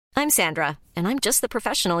I'm Sandra, and I'm just the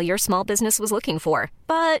professional your small business was looking for.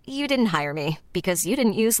 But you didn't hire me because you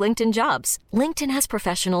didn't use LinkedIn Jobs. LinkedIn has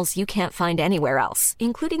professionals you can't find anywhere else,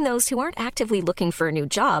 including those who aren't actively looking for a new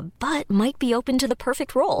job, but might be open to the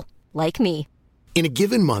perfect role, like me. In a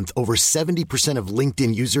given month, over 70% of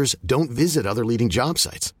LinkedIn users don't visit other leading job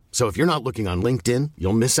sites. So if you're not looking on LinkedIn,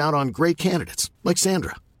 you'll miss out on great candidates like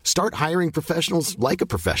Sandra. Start hiring professionals like a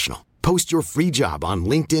professional. Post your free job on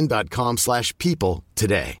linkedin.com/people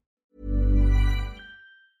today.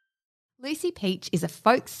 Lucy Peach is a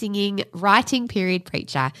folk singing, writing period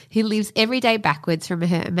preacher who lives every day backwards from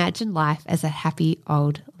her imagined life as a happy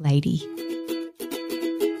old lady.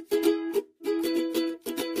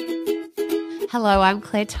 Hello, I'm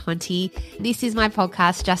Claire Tonti. This is my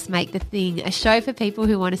podcast, Just Make the Thing, a show for people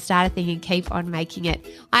who want to start a thing and keep on making it.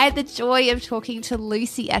 I had the joy of talking to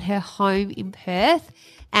Lucy at her home in Perth,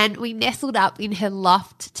 and we nestled up in her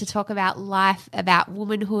loft to talk about life, about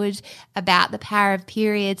womanhood, about the power of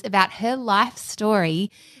periods, about her life story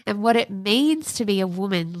and what it means to be a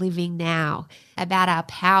woman living now, about our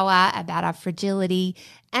power, about our fragility,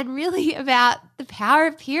 and really about the power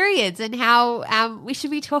of periods and how we should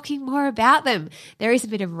be talking more about them. There is a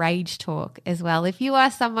bit of rage talk as well. If you are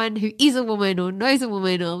someone who is a woman or knows a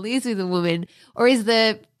woman or lives with a woman or is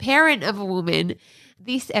the parent of a woman,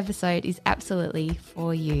 this episode is absolutely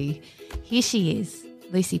for you. Here she is,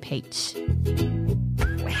 Lucy Peach.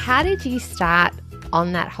 How did you start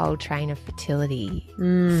on that whole train of fertility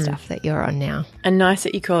stuff that you're on now? And nice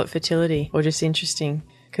that you call it fertility, or just interesting,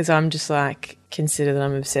 because I'm just like, consider that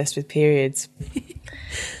I'm obsessed with periods.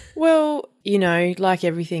 Well, you know, like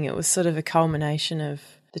everything, it was sort of a culmination of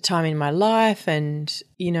the time in my life and,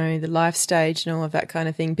 you know, the life stage and all of that kind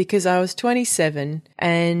of thing, because I was 27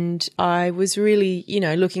 and I was really, you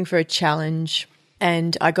know, looking for a challenge,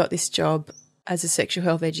 and I got this job as a sexual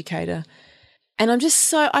health educator. And I'm just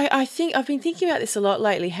so, I think I've been thinking about this a lot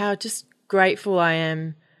lately, how just grateful I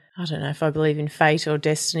am. I don't know if I believe in fate or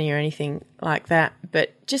destiny or anything like that,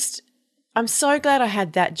 but just I'm so glad I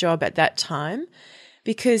had that job at that time,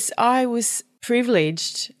 because I was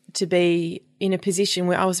privileged to be in a position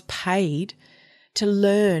where I was paid to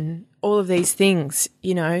learn all of these things,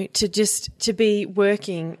 you know, to be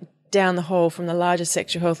working down the hall from the largest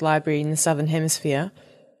sexual health library in the Southern Hemisphere.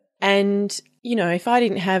 And, you know, if I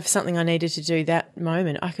didn't have something I needed to do that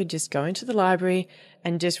moment, I could just go into the library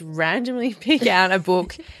and just randomly pick out a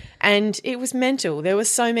book. And it was mental. There were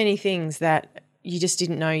so many things that you just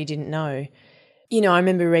didn't know you didn't know. You know, I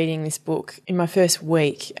remember reading this book in my first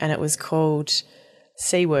week, and it was called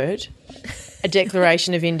C Word, A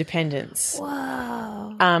Declaration of Independence.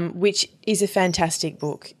 Wow. Which is a fantastic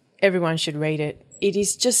book. Everyone should read it. It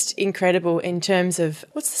is just incredible in terms of,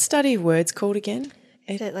 what's the study of words called again?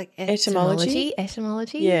 Is it like etymology?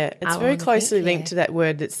 Etymology? Yeah, it's very closely linked to that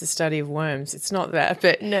word that's the study of worms. It's not that,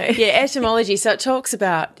 but no. Yeah, etymology. So it talks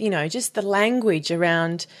about, you know, just the language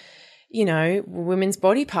around, you know, women's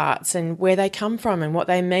body parts and where they come from and what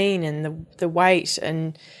they mean and the weight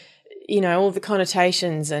and, you know, all the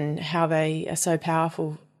connotations and how they are so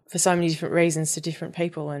powerful for so many different reasons to different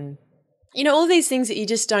people, and, you know, all these things that you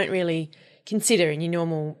just don't really consider in your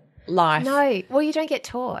normal life. No, well, you don't get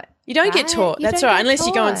taught. You don't get taught, that's right, unless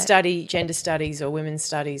you go and taught. study gender studies or women's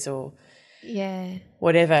studies or Yeah.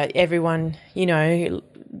 whatever. Everyone, you know,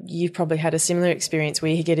 you've probably had a similar experience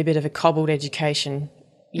where you get a bit of a cobbled education,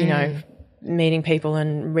 you know, meeting people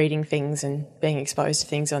and reading things and being exposed to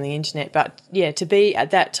things on the internet. But, yeah, to be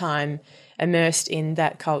at that time immersed in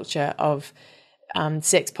that culture of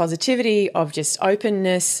sex positivity, of just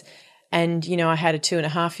openness, and, you know, I had a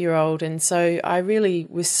 2.5-year-old, and so I really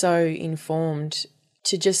was so informed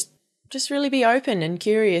to just really be open and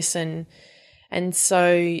curious, and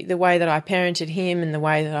so the way that I parented him and the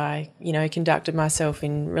way that I, you know, conducted myself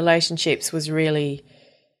in relationships was really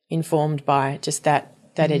informed by just that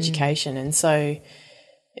education. And so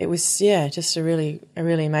it was, yeah, just a really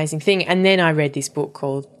amazing thing. And then I read this book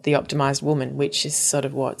called The Optimized Woman, which is sort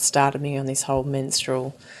of what started me on this whole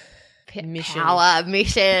menstrual Power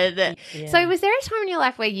mission. Yeah. So was there a time in your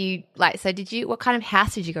life where you, like, so did you, what kind of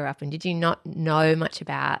house did you grow up in? Did you not know much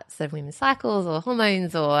about sort of women's cycles or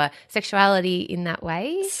hormones or sexuality in that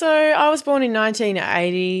way? So I was born in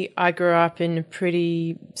 1980. I grew up in a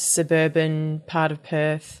pretty suburban part of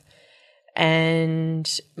Perth,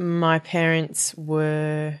 and my parents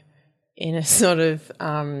were in a sort of,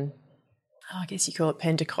 I guess you call it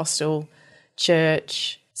Pentecostal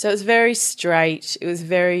church. So it was very straight, it was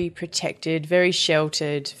very protected, very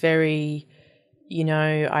sheltered, very, you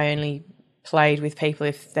know, I only played with people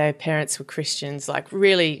if their parents were Christians, like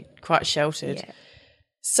really quite sheltered. Yeah.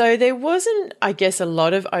 So there wasn't, I guess, a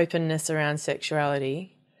lot of openness around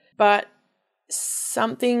sexuality, But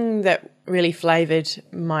something that really flavoured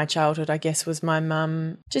my childhood, I guess, was my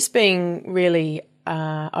mum just being really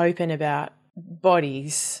open about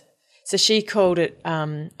bodies. So she called it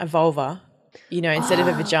a vulva, instead of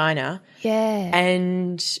a vagina. Yeah.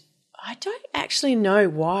 And I don't actually know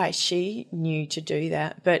why she knew to do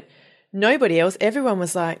that, but nobody else, everyone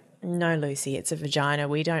was like, no, Lucy, it's a vagina.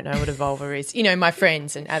 We don't know what a vulva is. My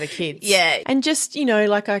friends and other kids. Yeah. And just,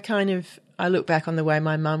 I look back on the way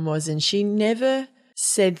my mum was, and she never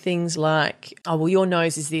said things like, oh, well, your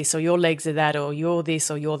nose is this, or your legs are that, or you're this,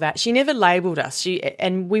 or you're that. She never labelled us.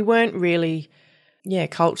 And we weren't really,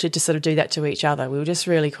 cultured to sort of do that to each other. We were just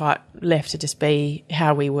really quite left to just be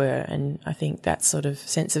how we were. And I think that sort of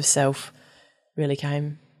sense of self really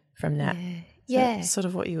came from that. Yeah. That's sort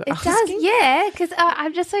of what you were It asking. does, yeah, because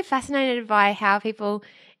I'm just so fascinated by how people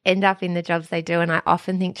end up in the jobs they do, and I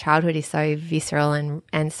often think childhood is so visceral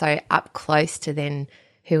and so up close to then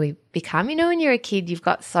who we become. When you're a kid, you've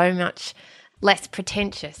got so much less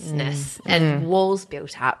pretentiousness and walls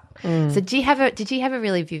built up. So did you have a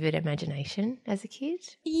really vivid imagination as a kid?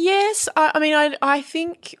 Yes. I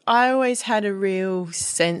think I always had a real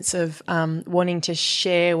sense of wanting to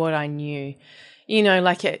share what I knew.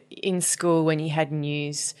 Like in school when you had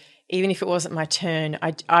news, even if it wasn't my turn,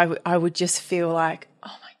 I would just feel like,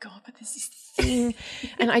 oh my God, but there's this thing.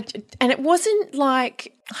 and it wasn't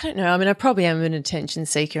like, I don't know, I probably am an attention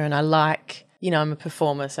seeker, and I like, I'm a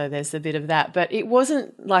performer, so there's a bit of that. But it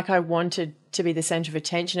wasn't like I wanted to be the centre of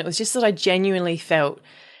attention. It was just that I genuinely felt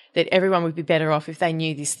that everyone would be better off if they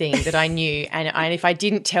knew this thing that I knew. And if I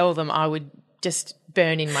didn't tell them, I would just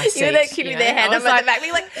burn in my seat. You were that kid with their hand up at the back,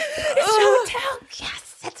 being like, oh, tell,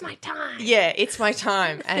 yes, that's my time. Yeah, it's my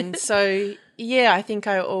time. And so, I think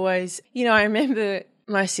I always, I remember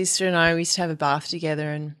my sister and I, we used to have a bath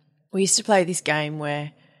together, and we used to play this game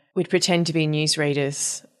where we'd pretend to be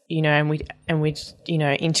newsreaders, and we'd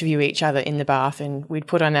interview each other in the bath, and we'd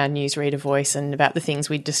put on our newsreader voice and about the things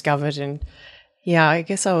we'd discovered. And I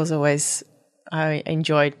guess I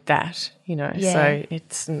enjoyed that, so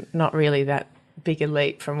it's not really that big a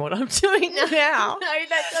leap from what I'm doing now. No,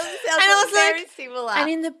 that doesn't sound very similar. And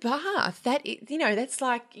in the bath, that's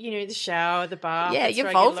like, the shower, the bath. Yeah, that's your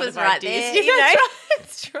where I get a lot vulva's of right ideas. there,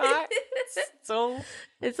 That's right.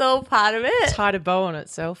 It's all part of it. Tied a bow on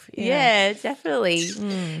itself. Yeah, definitely.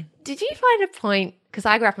 Did you find a point, because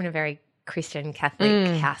I grew up in a very Christian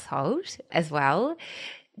Catholic household as well,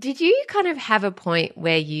 did you kind of have a point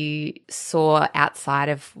where you saw outside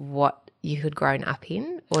of what you had grown up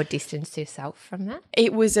in, or distanced yourself from that?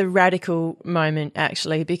 It was a radical moment,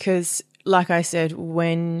 actually, because like I said,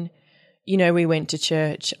 when, we went to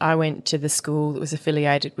church, I went to the school that was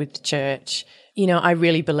affiliated with the church. I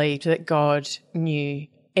really believed that God knew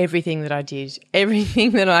everything that I did,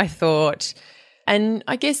 everything that I thought. And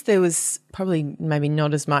I guess there was probably maybe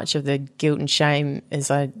not as much of the guilt and shame as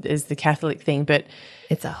the Catholic thing, but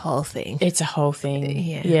it's a whole thing. It's a whole thing.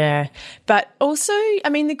 Yeah. But also,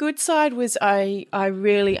 the good side was I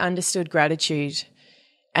really understood gratitude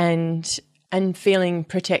and feeling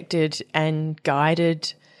protected and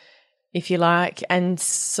guided, if you like. And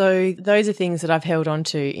so those are things that I've held on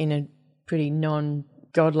to in a pretty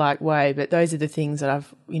non-godlike way, but those are the things that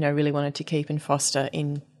I've, really wanted to keep and foster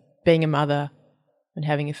in being a mother and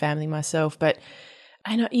having a family myself. But,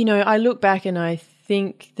 I look back and I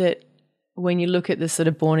think that when you look at the sort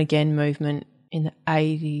of born-again movement in the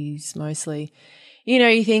 80s mostly,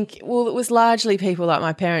 you think, well, it was largely people like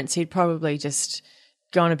my parents who'd probably just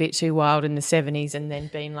gone a bit too wild in the 70s and then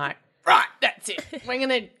been like, right, that's it. We're going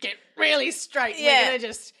to get really straight. Yeah. We're going to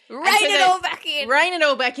just Rein it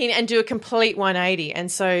all back in and do a complete 180.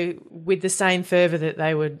 And so with the same fervour that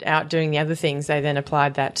they were out doing the other things, they then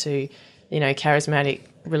applied that to, charismatic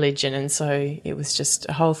religion. And so it was just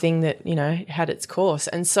a whole thing that, had its course.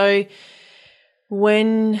 And so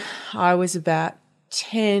when I was about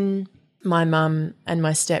 10, my mum and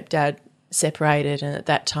my stepdad separated, and at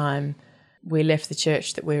that time we left the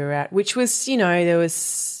church that we were at, which was,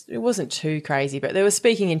 it wasn't too crazy, but there was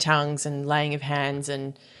speaking in tongues and laying of hands,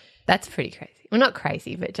 and that's pretty crazy. Well, not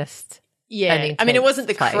crazy, but just it wasn't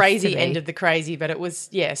the crazy end of the crazy, but it was,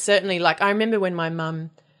 certainly. Like, I remember when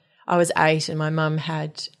I was 8 and my mum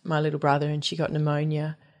had my little brother, and she got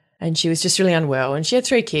pneumonia. And she was just really unwell, and she had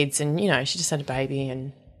 3 kids, and, she just had a baby.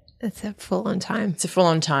 And it's a full-on time. It's a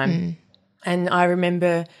full-on time. And I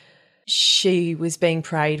remember she was being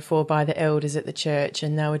prayed for by the elders at the church,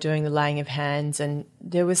 and they were doing the laying of hands, and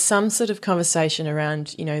there was some sort of conversation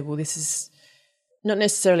around, well, this is not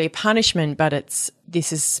necessarily a punishment, but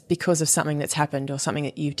this is because of something that's happened or something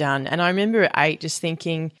that you've done. And I remember at 8 just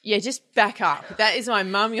thinking, yeah, just back up. That is my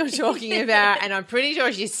mum you're talking about, and I'm pretty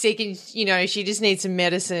sure she's sick and, she just needs some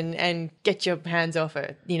medicine, and get your hands off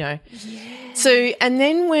her, Yeah. So, and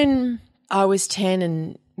then when I was 10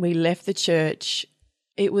 and we left the church,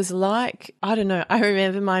 it was like, I don't know, I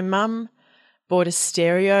remember my mum bought a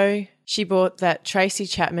stereo. She bought that Tracy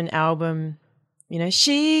Chapman album,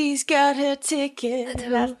 she's got her ticket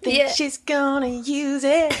and I think she's going to use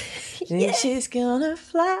it and she's going to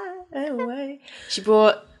fly away. She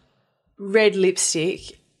bought red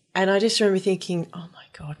lipstick, and I just remember thinking, oh, my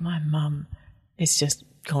God, my mum has just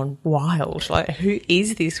gone wild. Like, who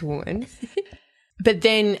is this woman? But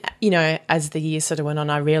then, as the years sort of went on,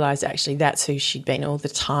 I realised actually that's who she'd been all the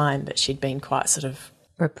time, but she'd been quite sort of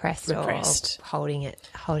repressed. Or holding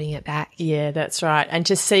it back. Yeah, that's right. And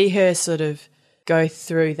to see her sort of go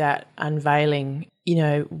through that unveiling,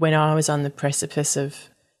 when I was on the precipice of,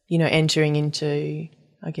 entering into,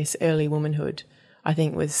 I guess, early womanhood, I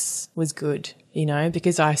think was good,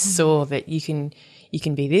 because I saw that you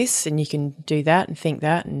can be this and you can do that and think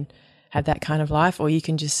that and have that kind of life, or you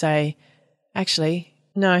can just say, actually,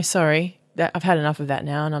 no, sorry, I've had enough of that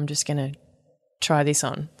now, and I'm just going to try this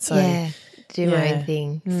on. So do my own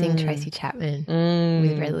thing, sing Tracy Chapman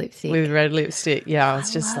with red lipstick. With red lipstick, yeah. I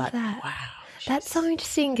was just like, that. Wow. That's so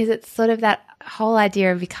interesting, because it's sort of that whole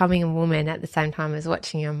idea of becoming a woman at the same time as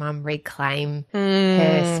watching your mum reclaim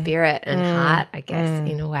her spirit and heart, I guess,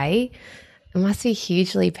 in a way. It must be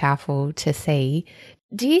hugely powerful to see.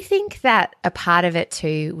 Do you think that a part of it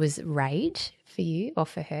too was rage for you or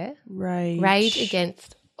for her? Rage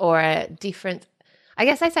against, or a different, I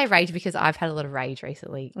guess I say rage because I've had a lot of rage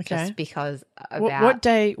recently. Okay. Just because about what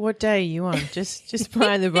day are you on? Just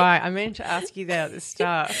by the by. I meant to ask you that at the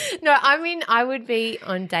start. No, I mean I would be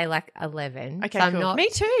on day like 11. Okay, so I'm cool. not... Me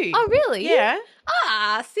too. Oh, really? Yeah.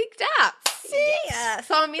 Sicked up. Yeah.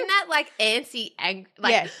 So I'm in that like antsy,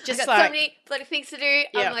 just I've got like so many bloody things to do. Yep.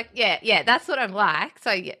 I'm like, that's what I'm like.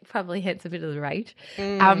 So probably hence a bit of the rage.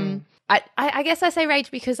 I guess I say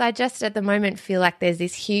rage because I just at the moment feel like there's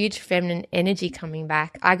this huge feminine energy coming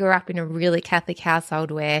back. I grew up in a really Catholic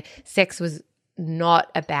household where sex was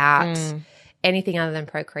not about anything other than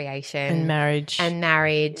procreation and marriage.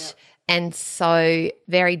 Yep. And so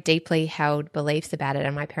very deeply held beliefs about it.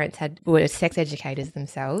 And my parents were sex educators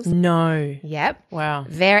themselves. No. Yep. Wow.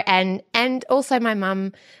 And also my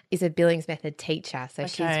mum is a Billings method teacher. So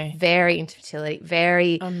she's very into fertility,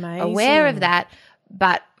 very aware of that.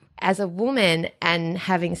 But as a woman and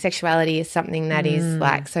having sexuality is something that is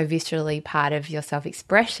like so viscerally part of your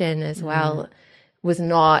self-expression as well, was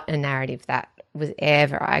not a narrative that was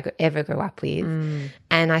I ever grew up with.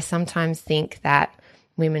 And I sometimes think that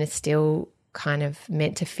women are still kind of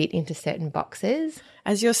meant to fit into certain boxes.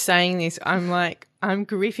 As you're saying this, I'm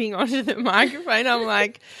gripping onto the microphone. I'm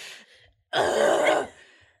like,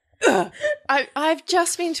 I've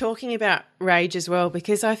just been talking about rage as well,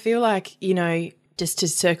 because I feel like, just to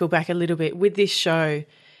circle back a little bit with this show,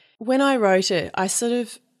 when I wrote it,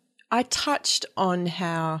 I touched on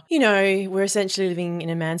how, we're essentially living in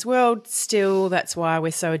a man's world still. That's why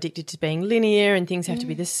we're so addicted to being linear and things have to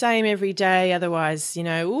be the same every day. Otherwise,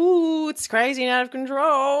 it's crazy and out of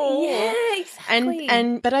control. Yeah,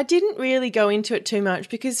 exactly. But I didn't really go into it too much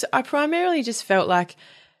because I primarily just felt like,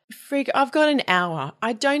 I've got an hour.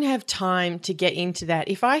 I don't have time to get into that.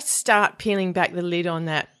 If I start peeling back the lid on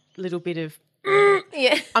that little bit of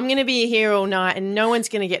I'm going to be here all night and no one's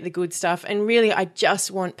going to get the good stuff. And really, I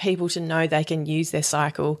just want people to know they can use their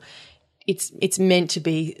cycle. It's meant to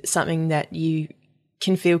be something that you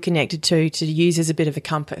can feel connected to use as a bit of a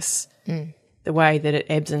compass, the way that it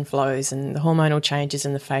ebbs and flows and the hormonal changes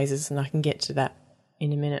and the phases, and I can get to that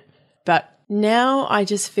in a minute. But now I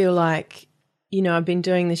just feel like, I've been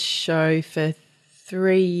doing this show for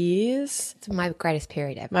 3 years. It's my greatest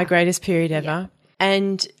period ever. Yeah.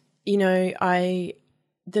 And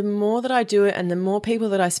the more that I do it and the more people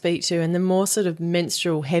that I speak to and the more sort of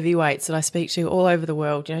menstrual heavyweights that I speak to all over the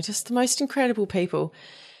world, just the most incredible people,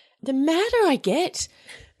 the madder I get,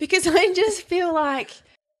 because I just feel like,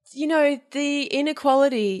 the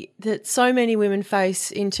inequality that so many women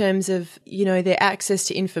face in terms of, their access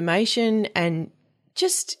to information and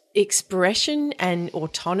just expression and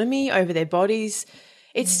autonomy over their bodies,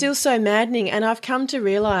 it's still so maddening. And I've come to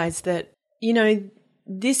realise that,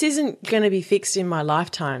 this isn't going to be fixed in my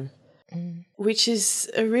lifetime, which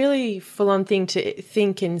is a really full-on thing to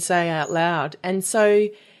think and say out loud. And so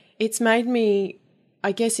it's made me,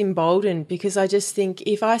 I guess, emboldened, because I just think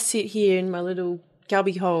if I sit here in my little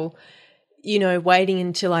cubby hole, waiting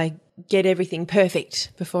until I get everything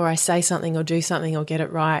perfect before I say something or do something or get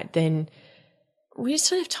it right, then we just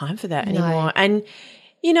don't have time for that anymore. And,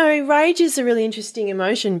 rage is a really interesting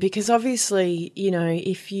emotion because obviously,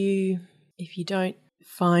 if you don't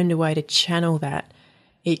find a way to channel that,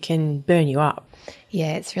 it can burn you up.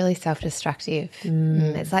 Yeah, it's really self-destructive.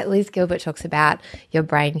 It's like Liz Gilbert talks about your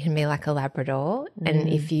brain can be like a Labrador, and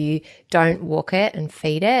if you don't walk it and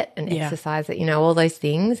feed it and exercise it, all those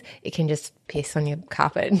things, it can just piss on your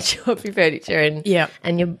carpet and chew up your furniture.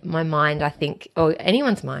 And my mind, I think, or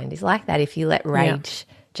anyone's mind is like that if you let rage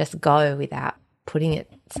just go without putting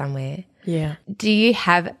it somewhere. Yeah. Do you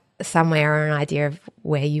have somewhere or an idea of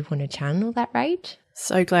where you want to channel that rage?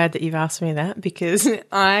 So glad that you've asked me that because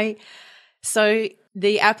so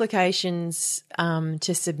the applications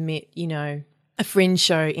to submit, a fringe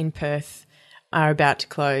show in Perth are about to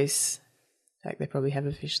close. In fact, they probably have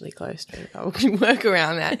officially closed, but I'll work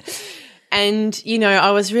around that. And,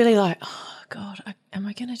 I was really like, oh, God, am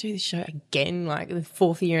I going to do this show again, like the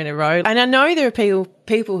fourth year in a row? And I know there are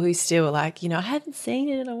people who still are like, I hadn't seen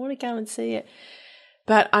it and I want to go and see it.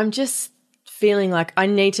 But I'm just feeling like I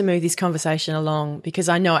need to move this conversation along because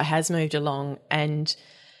I know it has moved along and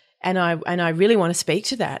I really want to speak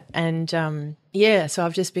to that. And, so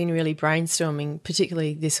I've just been really brainstorming,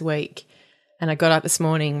 particularly this week. And I got up this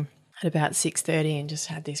morning at about 6:30 and just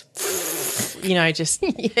had this, just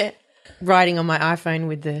writing on my iPhone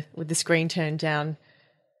with the screen turned down,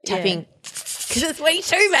 tapping. Because it's week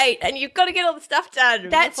 2, mate, and you've got to get all the stuff done.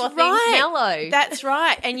 That's before right. Things mellow. That's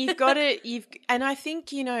right. And you've got to, and I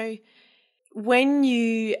think, when so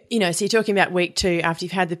you're talking about week 2 after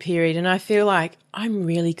you've had the period, and I feel like I'm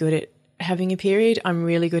really good at having a period. I'm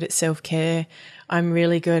really good at self-care. I'm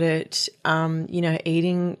really good at,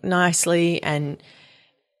 eating nicely and,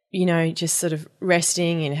 just sort of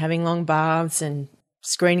resting and having long baths and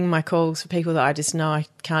screening my calls for people that I just know I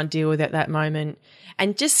can't deal with at that moment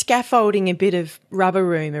and just scaffolding a bit of rubber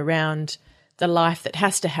room around the life that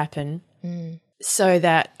has to happen so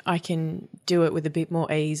that I can do it with a bit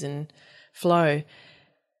more ease and flow.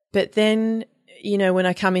 But then, when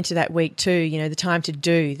I come into that week 2, the time to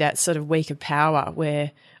do that sort of week of power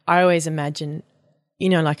where I always imagine,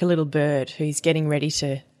 like a little bird who's getting ready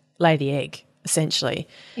to lay the egg, essentially.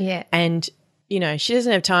 Yeah. And, she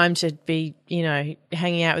doesn't have time to be,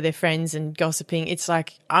 hanging out with her friends and gossiping. It's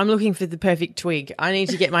like, I'm looking for the perfect twig. I need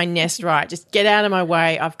to get my nest right. Just get out of my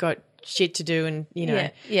way. I've got shit to do and,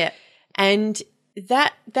 Yeah. And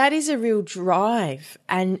that is a real drive.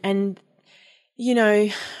 And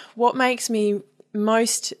what makes me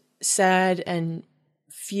most sad and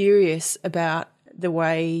furious about the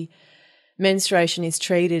way menstruation is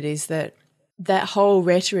treated is that whole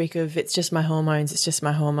rhetoric of it's just my hormones,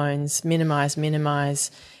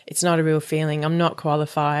 minimize, it's not a real feeling, I'm not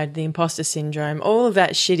qualified, the imposter syndrome, all of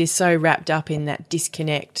that shit is so wrapped up in that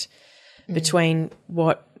disconnect between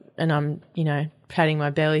what, and I'm, patting my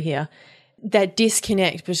belly here, that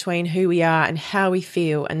disconnect between who we are and how we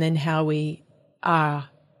feel and then how we are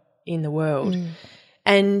in the world.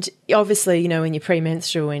 And obviously, when you're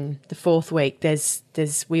premenstrual in the 4th week, there's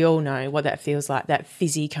we all know what that feels like, that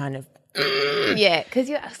fizzy kind of Yeah, because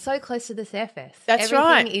you're so close to the surface. That's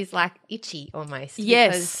right. Everything is like itchy almost.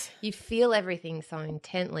 Yes. Because you feel everything so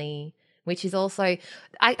intently, which is also,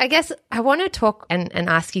 I guess I want to talk and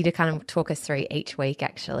ask you to kind of talk us through each week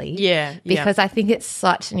actually. Yeah. Because I think it's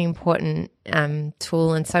such an important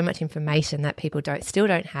tool and so much information that people still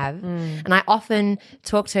don't have. And I often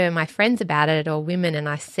talk to my friends about it or women and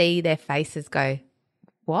I see their faces go,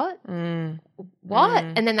 what? What?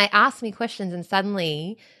 And then they ask me questions and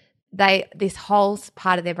suddenly this whole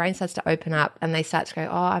part of their brain starts to open up and they start to go,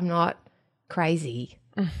 oh, I'm not crazy.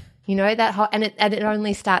 You know, that whole, and it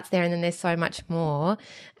only starts there and then there's so much more,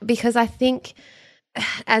 because I think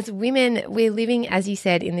as women we're living, as you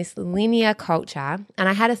said, in this linear culture. And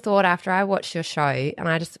I had a thought after I watched your show and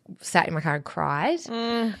I just sat in my car and cried.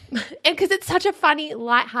 And because it's such a funny,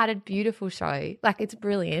 lighthearted, beautiful show. Like it's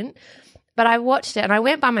brilliant. But I watched it and I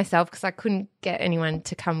went by myself because I couldn't get anyone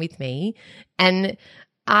to come with me. And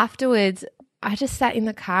afterwards I just sat in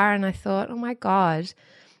the car and I thought, oh my God,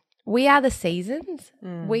 we are the seasons.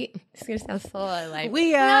 It's going to sound so lame.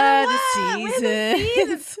 We are the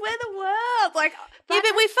seasons. We're the world. Like, yeah,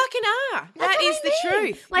 but we fucking are. That is the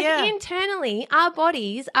truth. Like internally, our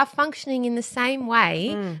bodies are functioning in the same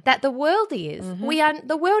way that the world is.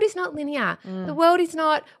 The world is not linear. The world is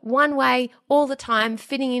not one way all the time,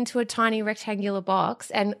 fitting into a tiny rectangular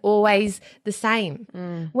box and always the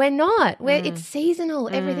same. We're not. It's seasonal.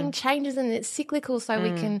 Everything changes and it's cyclical, so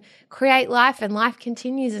we can create life and life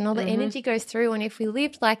continues and all the energy goes through. And if we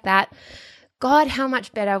lived like that, God, how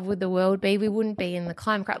much better would the world be? We wouldn't be in the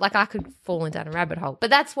climate crisis. Like, I could fall down a rabbit hole. But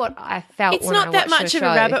that's what I felt It's when not I that watched much the of a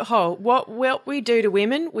show. rabbit hole. What we do to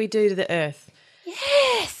women, we do to the earth.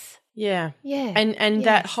 Yes. Yeah. Yeah. And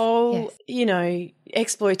that Yes. whole, Yes.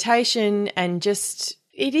 Exploitation and just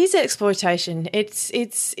it is exploitation. It's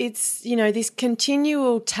this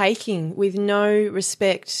continual taking with no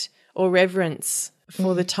respect or reverence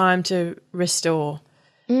for the time to restore.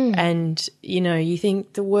 And, you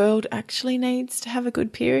think the world actually needs to have a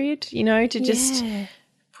good period, to just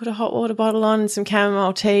put a hot water bottle on and some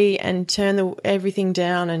chamomile tea and turn everything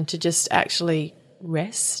down and to just actually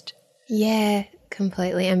rest. Yeah,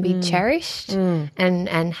 completely. And be cherished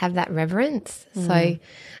and have that reverence. So,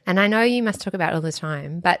 and I know you must talk about it all the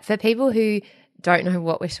time, but for people who don't know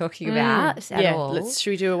what we're talking about at all. Should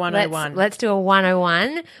we do a 101? Let's do a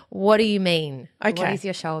 101. What do you mean? Okay. What is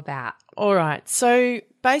your show about? All right. So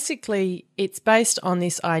basically it's based on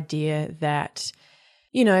this idea that,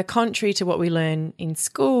 contrary to what we learn in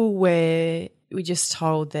school where we're just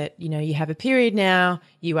told that, you have a period now,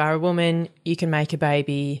 you are a woman, you can make a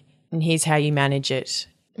baby, and here's how you manage it.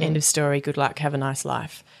 End of story. Good luck. Have a nice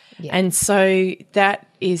life. Yeah. And so that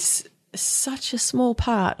is such a small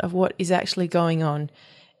part of what is actually going on.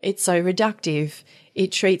 It's so reductive.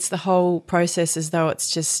 It treats the whole process as though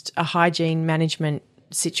it's just a hygiene management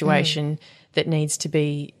situation that needs to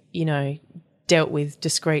be, dealt with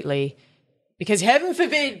discreetly, because heaven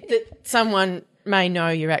forbid that someone may know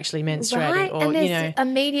you're actually menstruating, Right, or and there's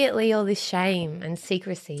immediately all this shame and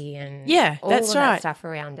secrecy and all that's of right. that stuff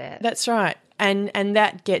around it. That's right, and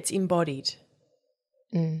that gets embodied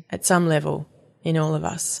at some level in all of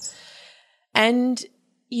us, and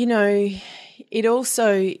it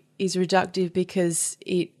also is reductive because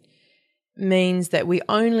it means that we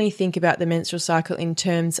only think about the menstrual cycle in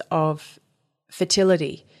terms of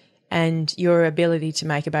fertility and your ability to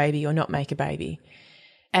make a baby or not make a baby.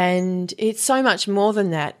 And it's so much more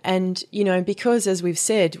than that. And, because, as we've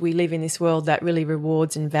said, we live in this world that really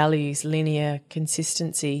rewards and values linear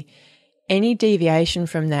consistency, any deviation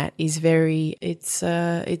from that is it's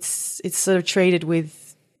sort of treated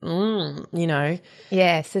with,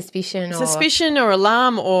 suspicion or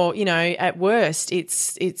alarm, or, at worst,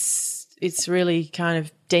 it's really kind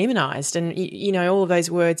of demonized. And, all of those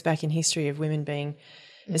words back in history of women being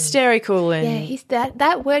hysterical and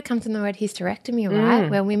that word comes from the word hysterectomy, right?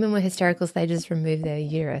 Where women were hysterical, so they just removed their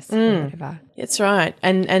uterus or whatever. That's right.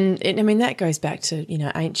 And that goes back to,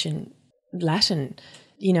 ancient Latin,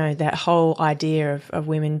 that whole idea of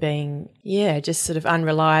women being, just sort of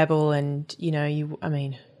unreliable and,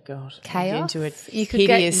 God, Chaos. into a You could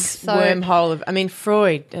hideous get wormhole of,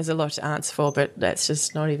 Freud has a lot to answer for, but let's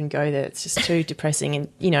just not even go there. It's just too depressing,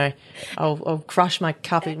 and I'll crush my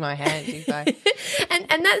cup in my hand if I.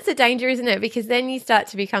 And that's the danger, isn't it? Because then you start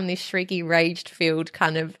to become this shrieky, rage-filled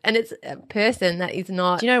kind of, and it's a person that is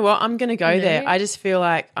not. Do you know what? I'm going to go there. I just feel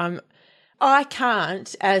like I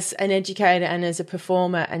can't, as an educator and as a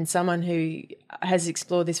performer and someone who has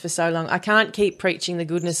explored this for so long, I can't keep preaching the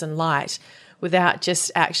goodness and light without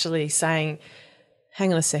just actually saying,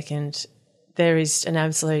 hang on a second, there is an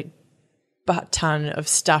absolute butt ton of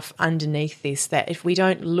stuff underneath this that if we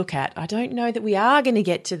don't look at, I don't know that we are going to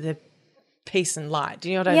get to the peace and light.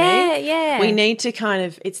 Do you know what I mean? Yeah. We need to kind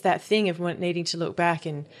of, it's that thing of needing to look back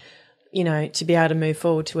and, to be able to move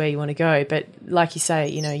forward to where you want to go. But like you say,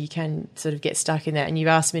 you can sort of get stuck in that. And you've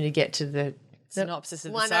asked me to get to the synopsis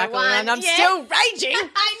of the cycle, and I'm still raging.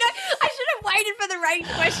 I know. I should have waited for the rage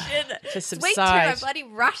question to subside. Sweet too, I bloody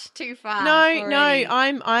rushed too far. No,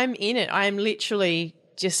 I'm in it. I'm literally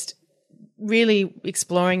just really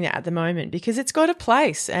exploring that at the moment because it's got a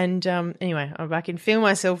place. And anyway, I can feel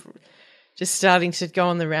myself just starting to go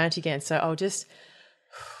on the rant again. So I'll just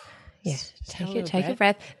take a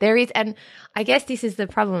breath. There is, and I guess this is the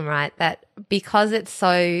problem, right? That because it's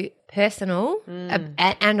so personal,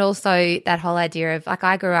 and also that whole idea of, like,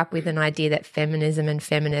 I grew up with an idea that feminism and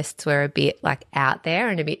feminists were a bit like out there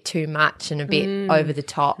and a bit too much and a bit over the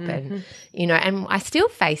top, and and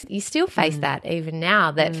you still face that even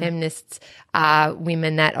now, that feminists are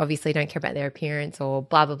women that obviously don't care about their appearance or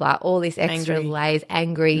blah blah blah, all this extra layers,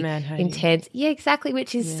 angry, intense, exactly,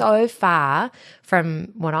 which is so far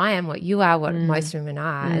from what I am, what you are, what most women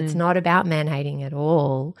are. It's not about man hating at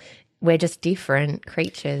all. We're just different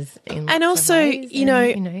creatures. And also,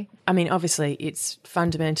 obviously it's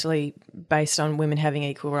fundamentally based on women having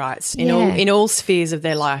equal rights in all spheres of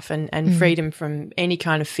their life and freedom from any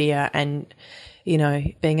kind of fear and,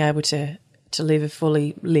 being able to live a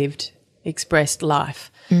fully lived, expressed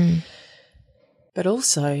life. But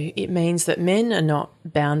also it means that men are not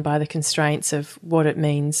bound by the constraints of what it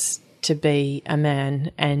means to be a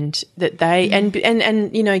man, and that they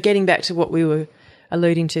and you know, getting back to what we were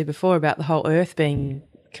alluding to before about the whole earth being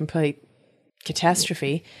complete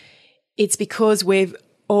catastrophe, it's because we've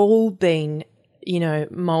all been, you know,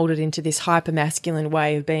 molded into this hyper masculine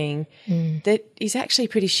way of being that is actually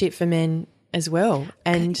pretty shit for men as well.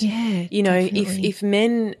 And you know, if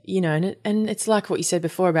men, you know, and it's like what you said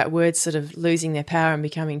before about words sort of losing their power and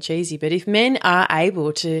becoming cheesy, but if men are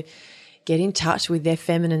able to get in touch with their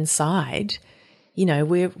feminine side, you know,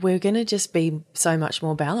 we're going to just be so much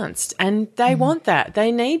more balanced. And they want that.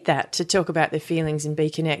 They need that to talk about their feelings and be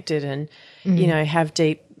connected and, you know, have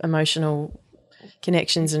deep emotional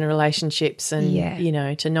connections and relationships and, you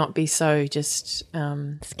know, to not be so just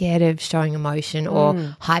scared of showing emotion or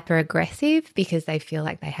hyper aggressive because they feel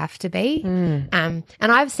like they have to be. And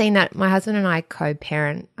I've seen that. My husband and I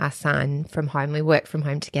co-parent our son from home. We work from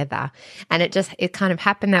home together, and it kind of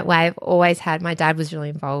happened that way. I've always had, my dad was really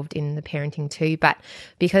involved in the parenting too, but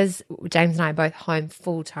because James and I are both home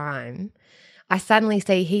full time, I suddenly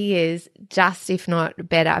see he is just, if not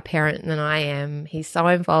better, a parent than I am. He's so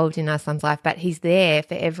involved in our son's life, but he's there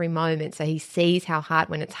for every moment. So he sees how hard,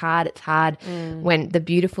 when it's hard, when the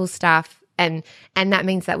beautiful stuff. And that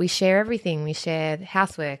means that we share everything. We share the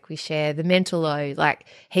housework. We share the mental load. Like,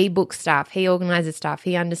 he books stuff. He organizes stuff.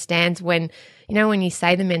 He understands when, you know, when you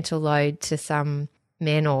say the mental load to some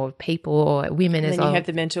men or people or women as well. And you have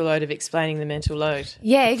the mental load of explaining the mental load.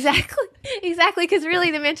 Yeah, exactly. Exactly, because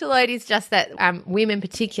really the mental load is just that women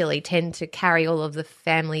particularly tend to carry all of the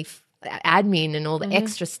family admin and all the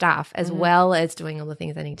extra stuff as well as doing all the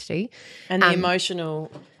things they need to do. And the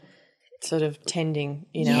emotional sort of tending,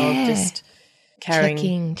 you know, of just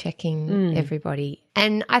carrying. Checking everybody.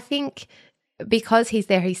 And I think because he's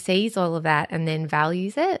there, he sees all of that and then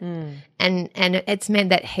values it. And it's meant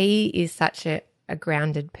that he is such a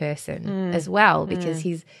grounded person as well, because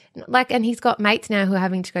he's like, and he's got mates now who are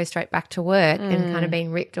having to go straight back to work and kind of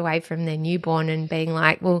being ripped away from their newborn and being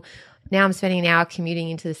like, well, now I'm spending an hour commuting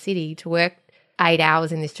into the city to work 8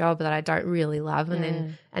 hours in this job that I don't really love, and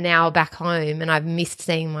then an hour back home, and I've missed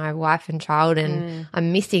seeing my wife and child, and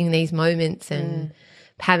I'm missing these moments and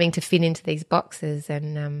having to fit into these boxes.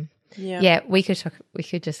 And we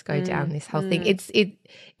could just go down this whole thing. It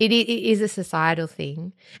is a societal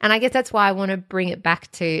thing, and I guess that's why I want to bring it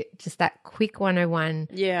back to just that quick 101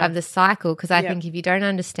 of the cycle, because I think if you don't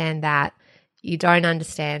understand that, you don't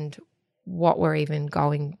understand what we're even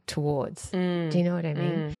going towards. Do you know what I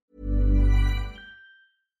mean?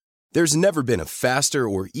 There's never been a faster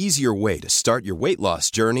or easier way to start your weight loss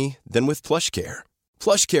journey than with PlushCare.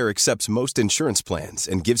 PlushCare accepts most insurance plans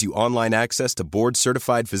and gives you online access to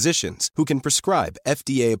board-certified physicians who can prescribe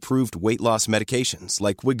FDA-approved weight loss medications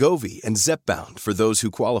like Wegovy and Zepbound for those who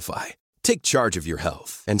qualify. Take charge of your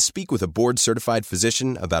health and speak with a board-certified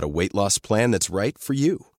physician about a weight loss plan that's right for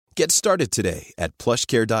you. Get started today at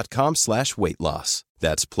plushcare.com/weight-loss.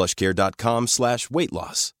 That's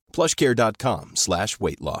plushcare.com/weight-loss.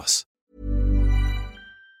 plushcare.com/weight-loss.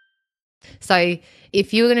 So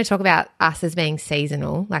if you were going to talk about us as being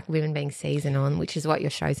seasonal, like women being seasonal, which is what your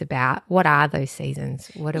show's about, what are those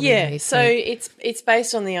seasons? What are we so it's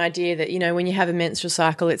based on the idea that, you know, when you have a menstrual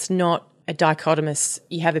cycle, it's not a dichotomous,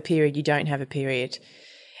 you have a period, you don't have a period.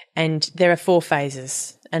 And there are 4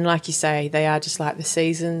 phases. And like you say, they are just like the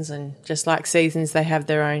seasons, and just like seasons, they have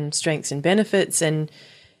their own strengths and benefits. And,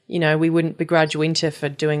 you know, we wouldn't begrudge winter for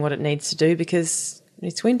doing what it needs to do, because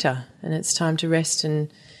it's winter and it's time to rest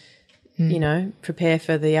and, you know, prepare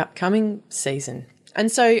for the upcoming season.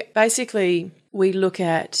 And so basically we look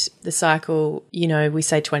at the cycle, you know, we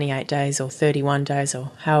say 28 days or 31 days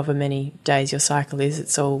or however many days your cycle is.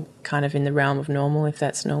 It's all kind of in the realm of normal, if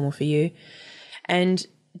that's normal for you. And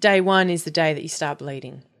day 1 is the day that you start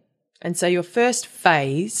bleeding. And so your first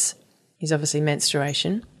phase is obviously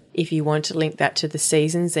menstruation. If you want to link that to the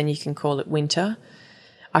seasons, then you can call it winter.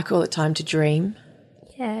 I call it time to dream.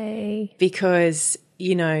 Yay. Because,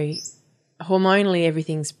 you know, hormonally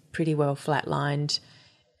everything's pretty well flatlined,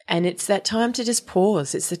 and it's that time to just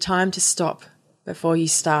pause. It's the time to stop before you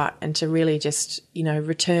start and to really just, you know,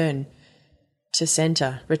 return to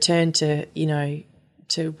center, return to, you know,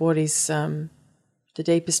 to what is the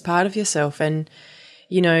deepest part of yourself. And,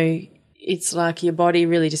 you know, it's like your body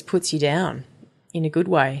really just puts you down in a good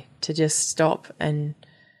way, to just stop and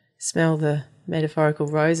smell the metaphorical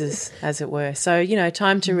roses, as it were. So, you know,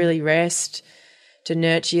 time to really rest, to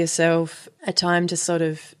nurture yourself, a time to sort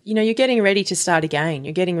of, you know, you're getting ready to start again.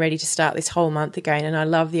 You're getting ready to start this whole month again. And I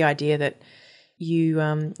love the idea that you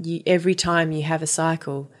every time you have a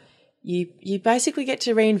cycle, you basically get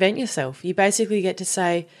to reinvent yourself. You basically get to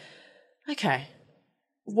say, okay,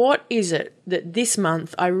 what is it that this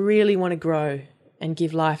month I really want to grow and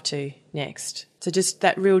give life to next? So just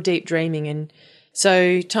that real deep dreaming. And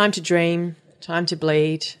so time to dream, time to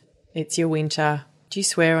bleed. It's your winter. Do you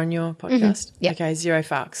swear on your podcast? Yeah. Okay, 0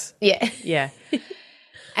 fucks. Yeah. Yeah.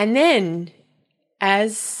 And then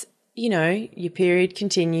as, you know, your period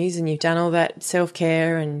continues and you've done all that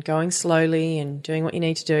self-care and going slowly and doing what you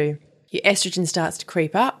need to do, your estrogen starts to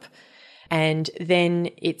creep up, and then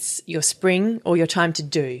it's your spring or your time to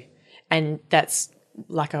do. And that's,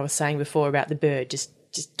 like I was saying before about the bird, just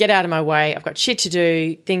get out of my way. I've got shit to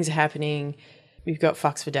do. Things are happening. We've got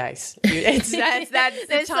fucks for days. That's the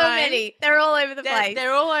There's time. so many. They're all over the place.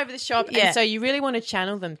 They're all over the shop. Yeah. And so you really want to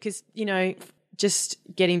channel them because, you know, just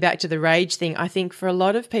getting back to the rage thing, I think for a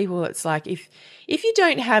lot of people it's like if you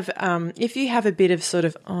don't have if you have a bit of sort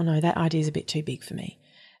of, oh no, that idea is a bit too big for me.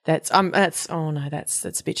 That's oh no, that's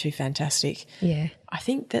a bit too fantastic. Yeah. I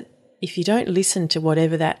think that if you don't listen to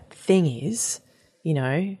whatever that thing is, you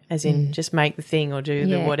know, as in just make the thing or do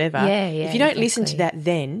the whatever. Yeah, if you don't listen to that,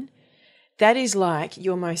 then that is like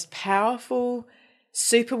your most powerful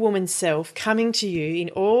superwoman self coming to you in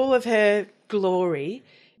all of her glory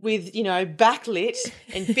with, you know, backlit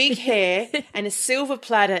and big hair and a silver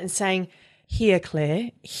platter and saying, here, Claire,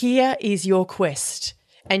 here is your quest.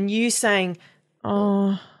 And you saying,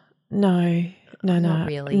 oh, no, Not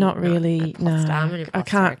really. Not really. I'm an No,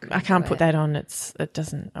 imposter. I can't put that on.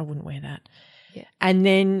 I wouldn't wear that. Yeah. And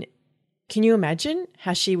then can you imagine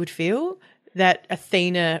how she would feel? That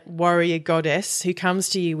Athena warrior goddess who comes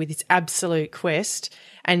to you with this absolute quest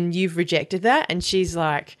and you've rejected that, and she's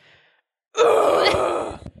like,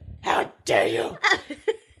 ugh, how dare you?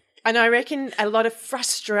 And I reckon a lot of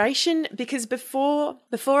frustration because before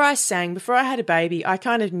I sang, before I had a baby, I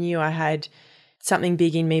kind of knew I had something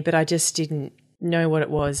big in me, but I just didn't know what it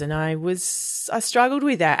was, and I struggled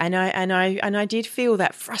with that, and I did feel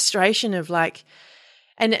that frustration of like,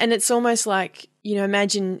 and it's almost like, you know,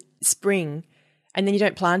 imagine spring, and then you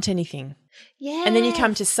don't plant anything, and then you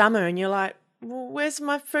come to summer, and you're like, well, where's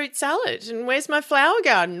my fruit salad, and where's my flower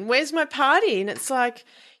garden, where's my party, and it's like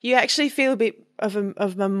you actually feel a bit of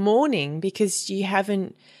a mourning because you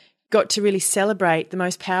haven't got to really celebrate the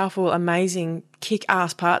most powerful, amazing,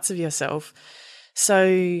 kick-ass parts of yourself.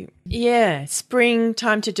 So, yeah, spring,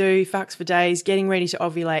 time to do, fucks for days, getting ready to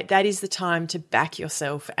ovulate, that is the time to back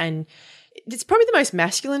yourself. And it's probably the most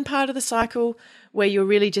masculine part of the cycle where you're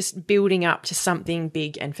really just building up to something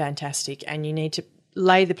big and fantastic, and you need to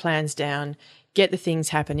lay the plans down, get the things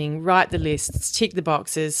happening, write the lists, tick the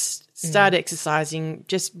boxes, start exercising,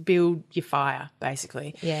 just build your fire,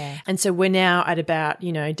 basically. Yeah. And so we're now at about,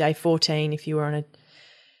 you know, day 14 if you were on a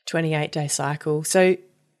 28-day cycle. So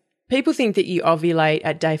people think that you ovulate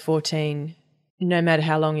at day 14 no matter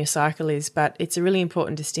how long your cycle is, but it's a really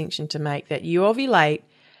important distinction to make that you ovulate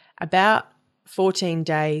about 14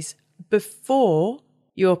 days before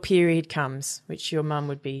your period comes, which your mum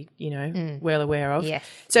would be, you know, well aware of. Yes.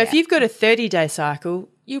 So if you've got a 30-day cycle,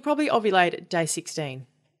 you'll probably ovulate at day 16,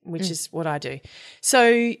 which is what I do.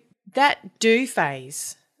 So that do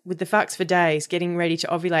phase with the fucks for days, getting ready to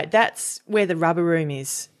ovulate, that's where the rubber room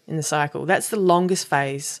is in the cycle. That's the longest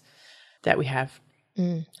phase that we have.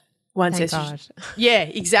 Once Thank estrogen, God. yeah,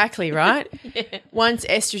 exactly, right? Once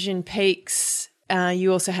estrogen peaks,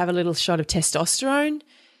 you also have a little shot of testosterone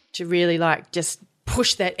to really like just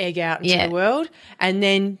push that egg out into the world, and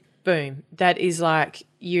then boom, that is like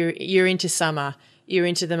you're into summer. You're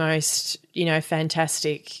into the most, you know,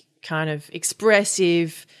 fantastic kind of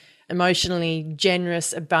expressive, emotionally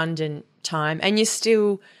generous, abundant time, and you're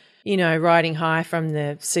still, you know, riding high from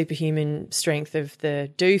the superhuman strength of the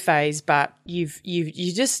do phase, but you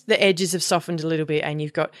just, the edges have softened a little bit, and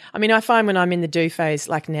you've got, I mean, I find when I'm in the do phase,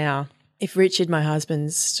 like now, if Richard, my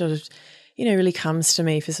husband's sort of, you know, really comes to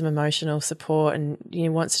me for some emotional support and, you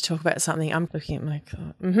know, wants to talk about something, I'm looking at my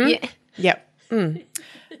God. Yeah. Yep.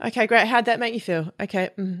 Okay, great. How'd that make you feel? Okay.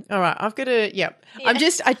 All right. I've got to, yep. Yeah.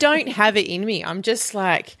 I don't have it in me. I'm just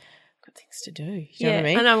like, I've got things to do. You know what I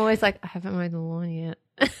mean? And I'm always like, I haven't mowed the lawn yet.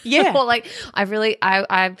 Yeah. Or like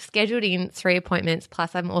I've scheduled in 3 appointments,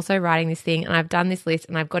 plus I'm also writing this thing, and I've done this list,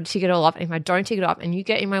 and I've got to tick it all off. And if I don't tick it off and you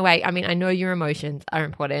get in my way, I mean, I know your emotions are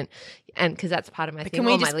important, and because that's part of my thing. Can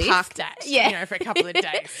we on just my list. park that, you know, for a couple of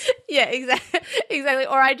days? Yeah, exactly.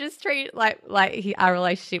 Or I just treat our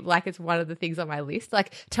relationship like it's one of the things on my list.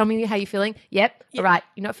 Like, tell me how you're feeling. Yep. All right.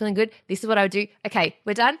 You're not feeling good. This is what I would do. Okay,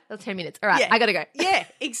 we're done. That's 10 minutes. All right. I got to go. Yeah,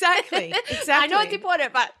 exactly. I know it's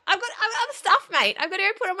important, but I've got other stuff mate. I've got to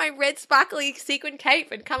go put on my red sparkly sequin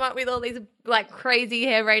cape and come up with all these like crazy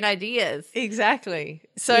harebrained ideas. Exactly.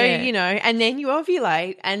 So, Yeah. you know, and then you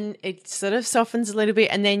ovulate and it sort of softens a little bit,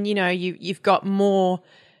 and then, you know, you've got more,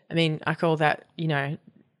 I mean, I call that, you know,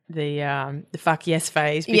 the fuck yes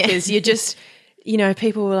phase, because you're just, you know,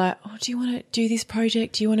 people were like, oh, do you want to do this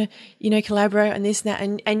project? Do you want to, you know, collaborate on this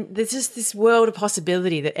and that? And there's just this world of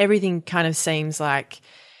possibility that everything kind of seems like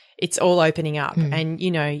it's all opening up. And,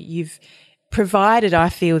 you know, you've provided, I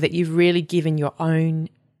feel, that you've really given your own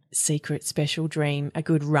secret special dream a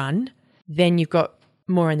good run, then you've got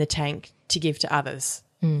more in the tank to give to others,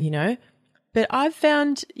 you know? But I've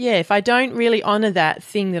found, if I don't really honour that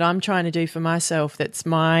thing that I'm trying to do for myself, that's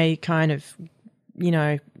my kind of, you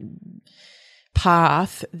know,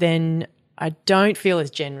 path, then I don't feel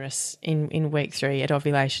as generous in week 3 at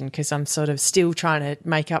ovulation, because I'm sort of still trying to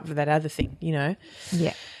make up for that other thing, you know?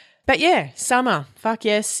 Yeah. But yeah, summer, fuck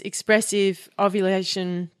yes, expressive,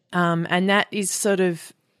 ovulation, and that is sort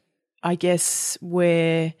of, I guess,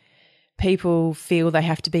 where people feel they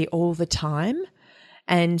have to be all the time.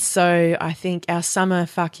 And so I think our summer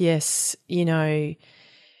fuck yes, you know,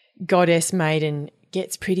 goddess maiden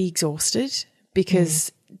gets pretty exhausted,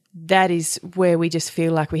 because that is where we just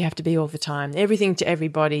feel like we have to be all the time. Everything to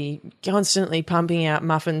everybody, constantly pumping out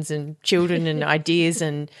muffins and children and ideas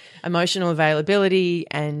and emotional availability.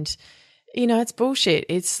 And, you know, it's bullshit.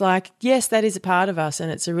 It's like, yes, that is a part of us,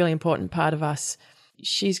 and it's a really important part of us.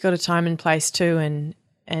 She's got a time and place too. And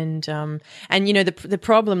you know, the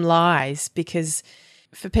problem lies because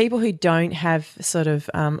for people who don't have sort of,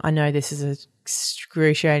 I know this is a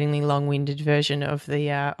excruciatingly long-winded version of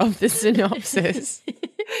the synopsis.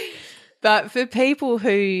 But for people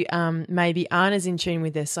who maybe aren't as in tune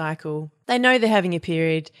with their cycle, they know they're having a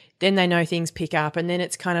period, then they know things pick up, and then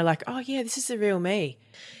it's kind of like, oh yeah, this is the real me.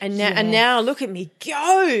 And now look at me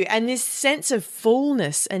go. And this sense of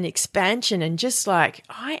fullness and expansion, and just like,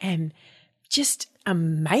 I am just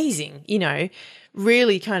amazing, you know,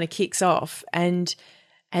 really kind of kicks off. And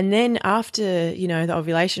then after, you know, the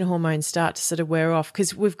ovulation hormones start to sort of wear off,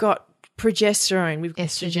 because we've got progesterone, we've got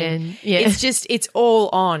Estrogen. Yeah. It's all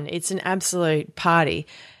on. It's an absolute party.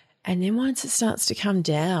 And then once it starts to come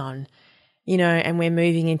down, you know, and we're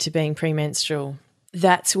moving into being premenstrual,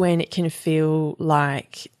 that's when it can feel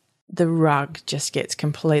like the rug just gets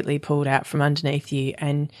completely pulled out from underneath you,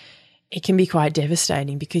 and it can be quite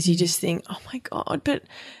devastating, because you just think, oh my God, but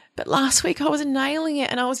last week I was nailing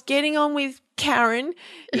it and I was getting on with Karen,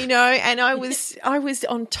 you know, and I was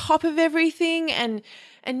on top of everything, and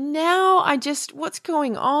now I just, what's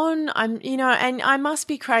going on? I'm, you know, and I must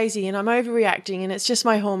be crazy and I'm overreacting and it's just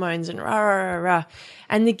my hormones and rah, rah, rah, rah.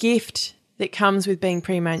 And the gift that comes with being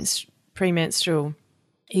premenstrual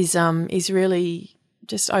is really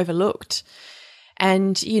just overlooked.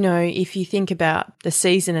 And, you know, if you think about the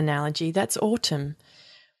season analogy, that's autumn,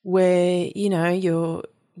 where, you know, you're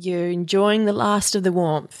enjoying the last of the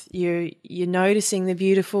warmth. You're noticing the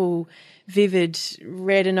beautiful, vivid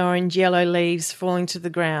red and orange, yellow leaves falling to the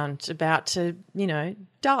ground, about to, you know,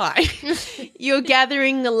 die. You're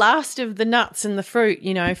gathering the last of the nuts and the fruit,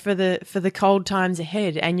 you know, for the cold times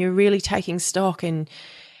ahead, and you're really taking stock. And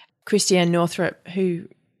Christiane Northrup, who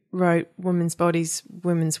wrote Women's Bodies,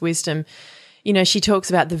 Women's Wisdom, you know, she talks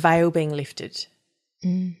about the veil being lifted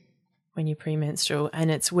when you're premenstrual,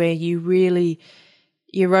 and it's where you really,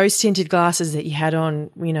 your rose-tinted glasses that you had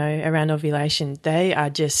on, you know, around ovulation, they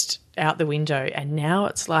are just out the window, and now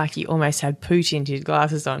it's like you almost have poo-tinted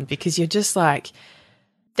glasses on, because you're just like,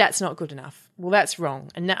 that's not good enough. Well, that's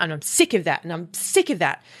wrong, and I'm sick of that, and I'm sick of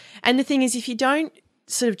that. And the thing is, if you don't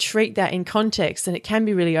sort of treat that in context, then it can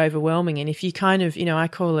be really overwhelming. And if you kind of, you know, I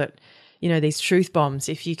call it, you know, these truth bombs,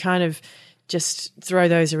 if you kind of just throw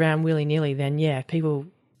those around willy-nilly, then yeah, people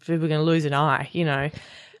are going to lose an eye, you know.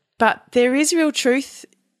 But there is real truth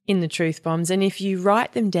in the truth bombs, and if you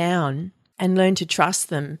write them down and learn to trust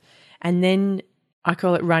them, and then I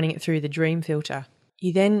call it running it through the dream filter,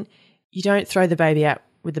 you don't throw the baby out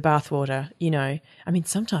with the bathwater, you know. I mean,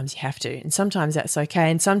 sometimes you have to, and sometimes that's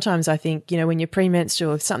okay. And sometimes I think, you know, when you're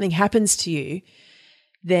premenstrual, if something happens to you,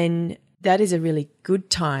 then that is a really good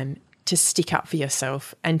time to stick up for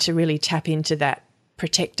yourself and to really tap into that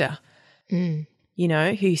protector, you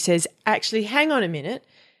know, who says, actually, hang on a minute,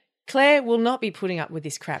 Claire will not be putting up with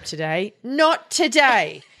this crap today. Not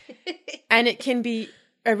today. And it can be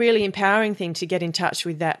a really empowering thing to get in touch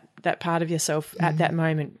with that part of yourself at that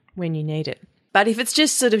moment when you need it. But if it's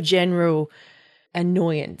just sort of general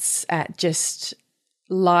annoyance at just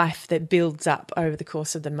life that builds up over the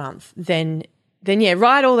course of the month, then yeah,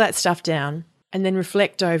 write all that stuff down and then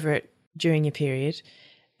reflect over it during your period,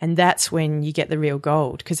 And that's when you get the real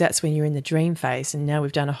gold, because that's when you're in the dream phase. And now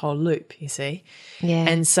we've done a whole loop, you see. Yeah.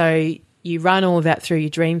 And so you run all of that through your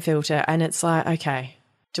dream filter, and it's like, okay,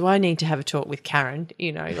 do I need to have a talk with Karen?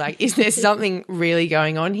 You know, like, is there something really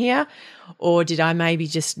going on here? Or did I maybe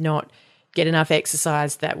just not get enough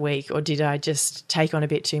exercise that week? Or did I just take on a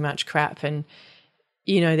bit too much crap? And,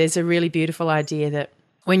 you know, there's a really beautiful idea that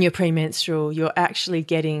when you're premenstrual, you're actually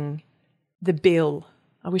getting the bill.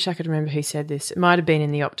 I wish I could remember who said this. It might have been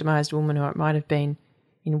in The Optimized Woman, or it might have been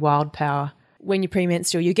in Wild Power. When you're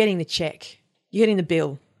premenstrual, you're getting the check. You're getting the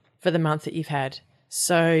bill for the month that you've had.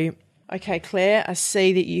 So, okay, Claire, I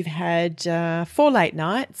see that you've had 4 late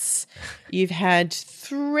nights. You've had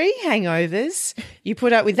 3 hangovers. You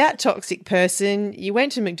put up with that toxic person. You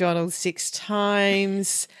went to McDonald's 6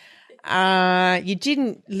 times. You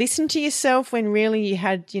didn't listen to yourself when really you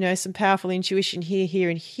had, you know, some powerful intuition here,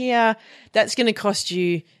 and here. That's going to cost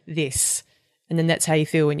you this. And then that's how you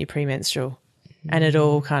feel when you're premenstrual. And it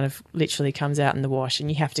all kind of literally comes out in the wash,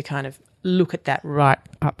 and you have to kind of look at that right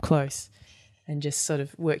up close and just sort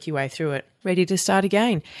of work your way through it, ready to start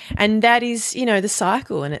again. And that is, you know, the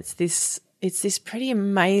cycle. And it's this pretty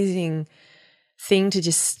amazing thing to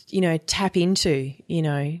just, you know, tap into, you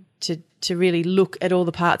know, to really look at all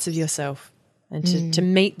the parts of yourself and to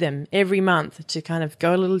meet them every month, to kind of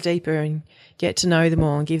go a little deeper and get to know them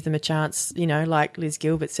all and give them a chance, you know, like Liz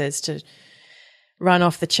Gilbert says, to run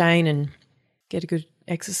off the chain and get a good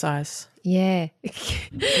exercise. Yeah.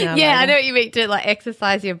 Yeah, I know what you mean, to like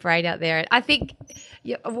exercise your brain out there. And I think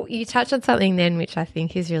you touched on something then which I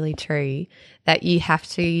think is really true, that you have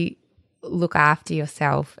to look after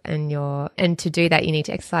yourself, and to do that you need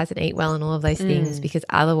to exercise and eat well and all of those things, because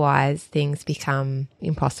otherwise things become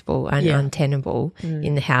impossible and untenable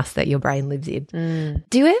in the house that your brain lives in.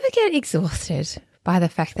 Do you ever get exhausted by the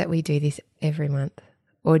fact that we do this every month,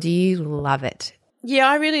 or do you love it? Yeah,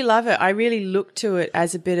 I really love it. I really look to it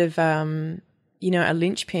as a bit of, you know, a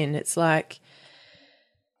linchpin. It's like,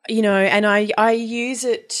 you know, and I use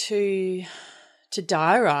it to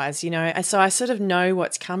diarise, you know, so I sort of know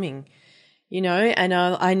what's coming, you know, and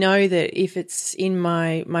I know that if it's in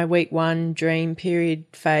my week 1 dream period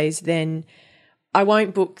phase, then I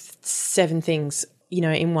won't book 7 things, you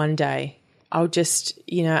know, in one day. I'll just,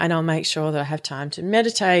 you know, and I'll make sure that I have time to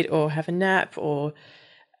meditate or have a nap or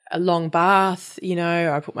a long bath, you know,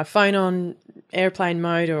 or I put my phone on airplane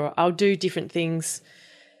mode, or I'll do different things.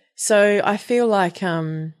 So I feel like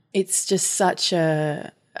it's just such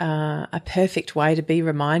a perfect way to be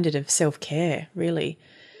reminded of self-care, really,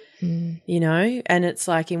 you know. And it's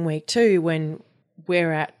like in week 2 when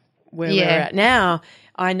we're at where we're at now,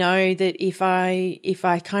 I know that if I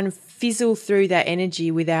kind of fizzle through that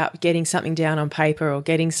energy without getting something down on paper or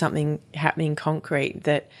getting something happening concrete,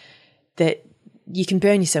 that you can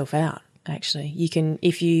burn yourself out. Actually, you can,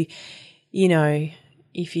 if you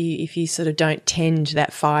sort of don't tend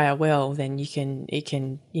that fire well, then you can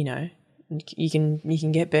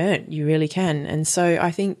get burnt. You really can. And so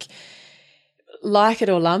I think, like it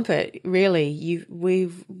or lump it, really,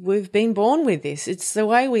 we've been born with this. It's the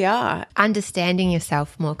way we are. Understanding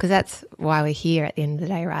yourself more, because that's why we're here at the end of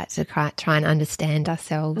the day, right? To try and understand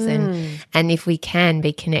ourselves, and if we can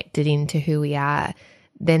be connected into who we are,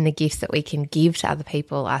 then the gifts that we can give to other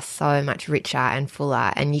people are so much richer and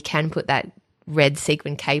fuller. And you can put that red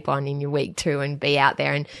sequin cape on in your week 2 and be out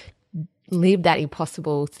there and live that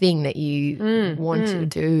impossible thing that you want to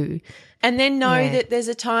do. And then know that there's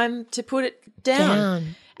a time to put it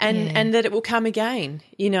down. And that it will come again,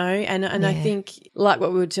 you know. And I think, like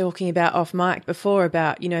what we were talking about off mic before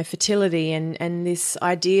about, you know, fertility and this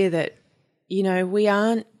idea that, you know, we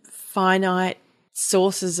aren't finite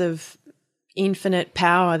sources of infinite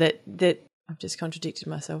power, that I've just contradicted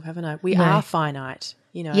myself, haven't I? We are finite,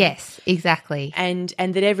 you know. Yes, exactly. And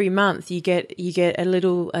that every month you get a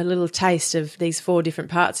little taste of these 4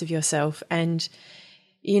 different parts of yourself, and,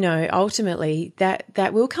 you know, ultimately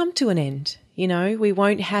that will come to an end. You know, we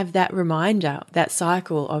won't have that reminder, that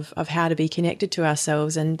cycle of how to be connected to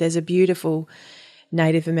ourselves. And there's a beautiful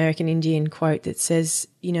Native American Indian quote that says,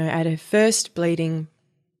 you know, at her first bleeding,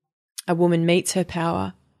 a woman meets her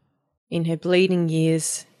power. In her bleeding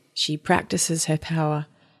years, she practices her power,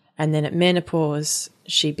 and then at menopause,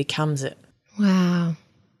 she becomes it. Wow.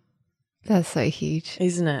 That's so huge.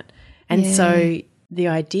 Isn't it? And so the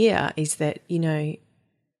idea is that, you know,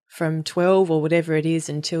 from 12 or whatever it is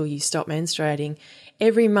until you stop menstruating,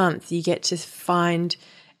 every month you get to find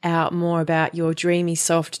out more about your dreamy,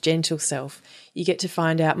 soft, gentle self. You get to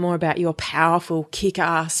find out more about your powerful,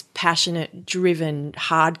 kick-ass, passionate, driven,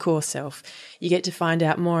 hardcore self. You get to find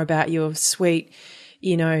out more about your sweet,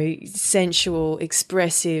 sensual,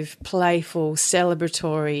 expressive, playful,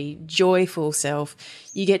 celebratory, joyful self.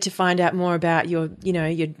 You get to find out more about your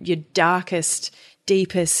darkest,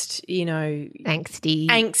 deepest, angsty,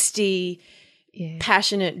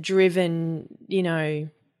 passionate, driven,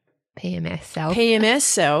 PMS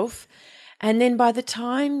self. And then by the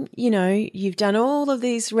time, you've done all of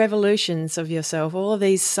these revolutions of yourself, all of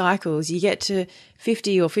these cycles, you get to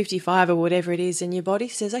 50 or 55 or whatever it is, and your body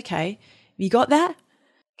says, okay, you got that?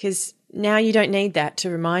 Because now you don't need that to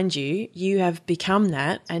remind you. You have become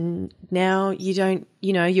that, and now you don't,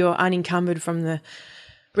 you're unencumbered from the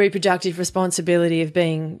reproductive responsibility of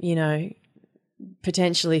being,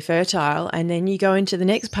 potentially fertile, and then you go into the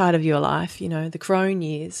next part of your life, the crone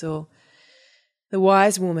years or the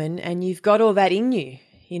wise woman, and you've got all that in you,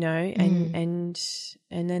 and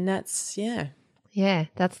then that's Yeah,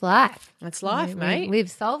 that's life. That's life, mate.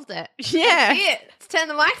 We've solved it. Yeah. That's it. Let's turn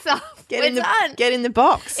the mics off. Get in the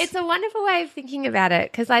box. It's a wonderful way of thinking about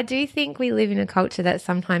it, because I do think we live in a culture that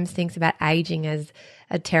sometimes thinks about aging as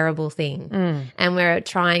a terrible thing. And we're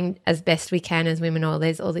trying as best we can as women, or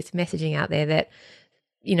there's all this messaging out there that,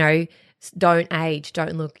 don't age,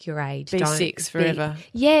 don't look your age. Be 6 forever.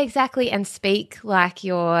 Yeah, exactly. And speak like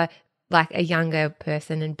you're like a younger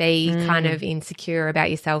person, and be kind of insecure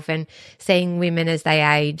about yourself, and seeing women as they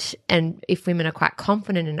age. And if women are quite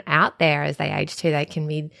confident and out there as they age too, they can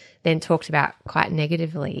be then talked about quite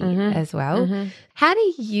negatively as well. How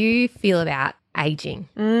do you feel about aging?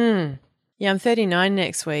 Yeah, I'm 39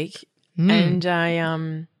 next week,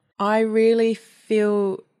 and I really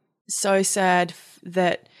feel so sad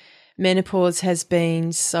that menopause has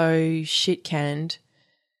been so shit-canned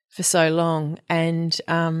for so long. And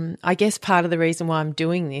I guess part of the reason why I'm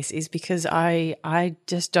doing this is because I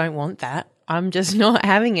just don't want that. I'm just not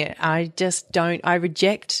having it. I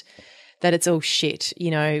reject that it's all shit,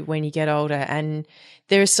 when you get older. And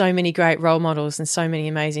there are so many great role models and so many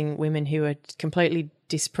amazing women who are completely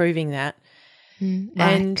disproving that.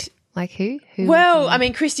 Like who? Well, I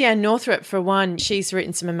mean, Christiane Northrup, for one, she's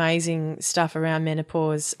written some amazing stuff around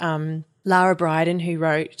menopause. Lara Briden, who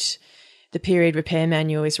wrote The Period Repair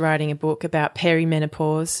Manual, is writing a book about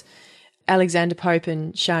perimenopause. Alexander Pope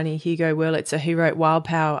and Shani Hugo Wurlitzer, who wrote Wild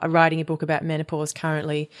Power, are writing a book about menopause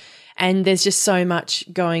currently. And there's just so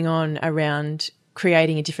much going on around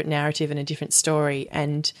creating a different narrative and a different story.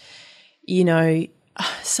 And,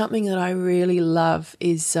 something that I really love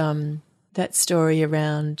is that story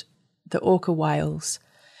around the orca whales.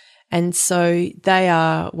 And so they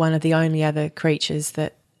are one of the only other creatures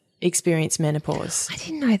that experience menopause. I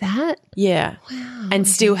didn't know that. Yeah. Wow. And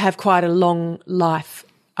still have quite a long life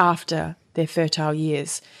after their fertile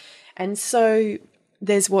years. And so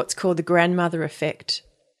there's what's called the grandmother effect,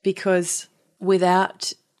 because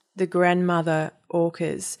without the grandmother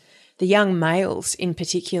orcas, the young males in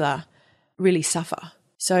particular really suffer.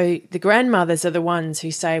 So the grandmothers are the ones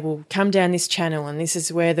who say, well, come down this channel, and this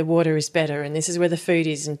is where the water is better, and this is where the food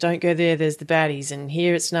is, and don't go there, there's the baddies, and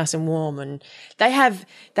here it's nice and warm. And they have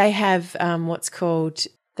what's called,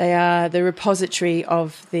 they are the repository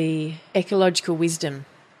of the ecological wisdom.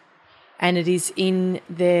 And it is in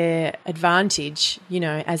their advantage,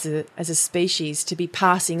 as a species, to be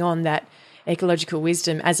passing on that ecological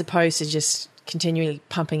wisdom, as opposed to just continually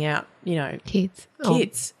pumping out, kids.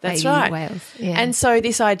 That's right. Whales. Yeah. And so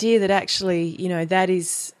this idea that actually, that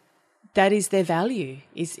is their value,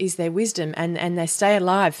 is their wisdom, and they stay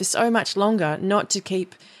alive for so much longer, not to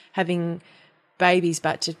keep having babies,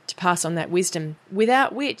 but to pass on that wisdom,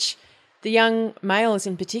 without which the young males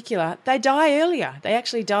in particular, they die earlier. They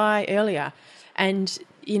actually die earlier. And,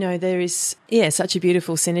 there is, such a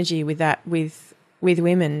beautiful synergy with that, with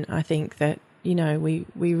women. I think that, we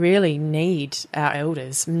really need our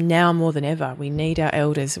elders now more than ever. We need our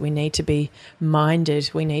elders. We need to be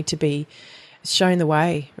minded. We need to be shown the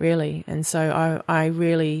way, really. And so I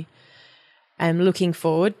really am looking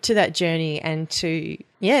forward to that journey, and to,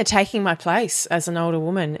 taking my place as an older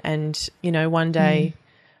woman. And, one day,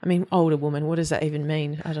 I mean, older woman, what does that even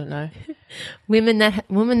mean? I don't know. Woman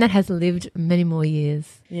that has lived many more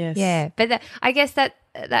years. Yes. Yeah. But I guess that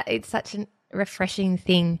it's such a refreshing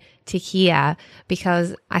thing to hear,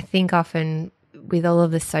 because I think often with all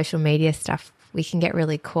of the social media stuff, we can get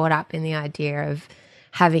really caught up in the idea of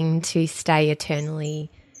having to stay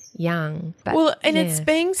eternally young. But, it's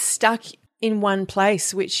being stuck in one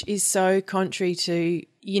place, which is so contrary to,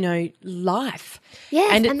 life.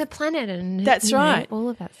 Yes, and the planet, and that's right. All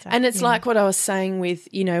of that stuff. And it's like what I was saying with,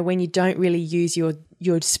 when you don't really use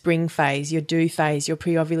your spring phase, your dew phase, your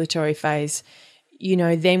pre-ovulatory phase,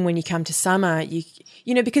 then when you come to summer,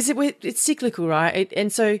 because it's cyclical, right?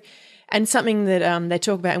 And so And something that they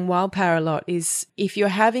talk about in Wild Power a lot is if you're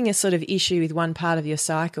having a sort of issue with one part of your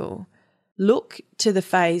cycle, look to the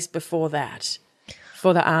phase before that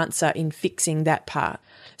for the answer in fixing that part.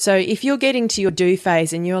 So if you're getting to your do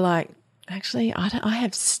phase and you're like, actually, I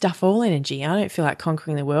have stuff all energy. I don't feel like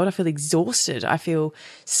conquering the world. I feel exhausted. I feel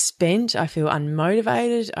spent. I feel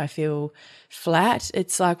unmotivated. I feel flat.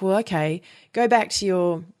 It's like, well, okay, go back to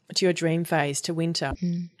your dream phase, to winter.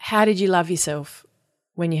 How did you love yourself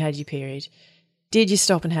when you had your period? Did you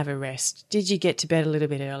stop and have a rest? Did you get to bed a little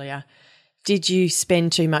bit earlier? Did you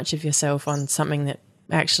spend too much of yourself on something that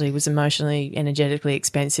actually was emotionally, energetically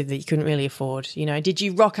expensive that you couldn't really afford? You know, did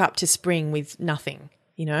you rock up to spring with nothing,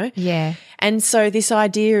 you know? Yeah. And so this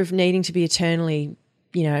idea of needing to be eternally,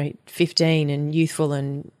 15 and youthful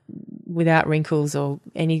and without wrinkles or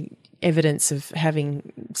any evidence of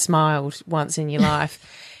having smiled once in your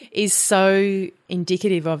life is so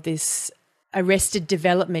indicative of this arrested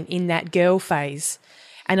development in that girl phase.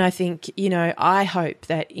 And I think, I hope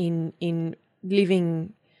that in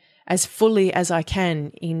living as fully as I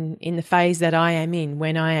can in the phase that I am in,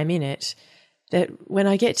 when I am in it, that when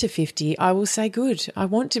I get to 50, I will say, good, I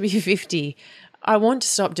want to be 50. I want to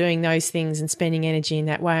stop doing those things and spending energy in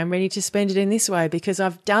that way. I'm ready to spend it in this way because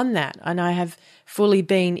I've done that and I have fully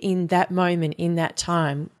been in that moment, in that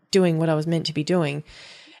time, doing what I was meant to be doing.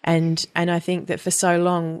 And I think that for so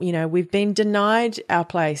long, we've been denied our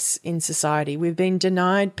place in society. We've been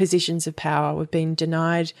denied positions of power. We've been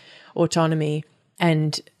denied autonomy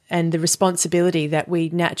and the responsibility that we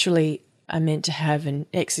naturally are meant to have and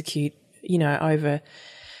execute, over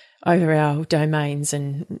our domains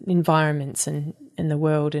and environments and the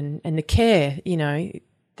world and the care,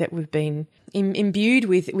 that we've been imbued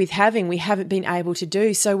with having, we haven't been able to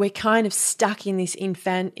do. So we're kind of stuck in this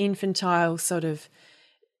infantile sort of,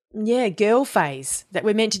 girl phase that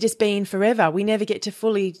we're meant to just be in forever. We never get to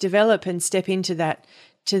fully develop and step into that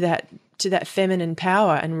feminine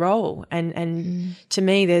power and role. And to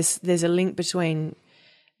me, there's a link between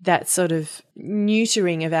that sort of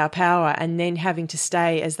neutering of our power and then having to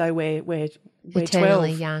stay as though we're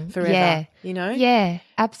eternally 12 young forever. Yeah. Yeah,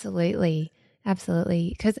 absolutely.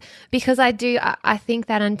 Because I think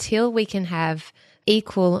that until we can have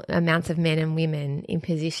equal amounts of men and women in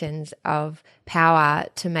positions of power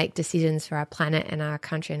to make decisions for our planet and our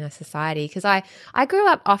country and our society, because I grew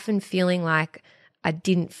up often feeling like I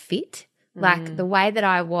didn't fit, like the way that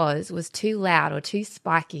I was too loud or too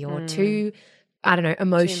spiky or too, I don't know,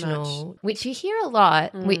 emotional, which you hear a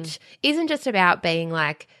lot, which isn't just about being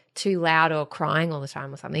like too loud or crying all the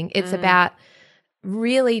time or something. It's about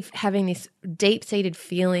really having this deep-seated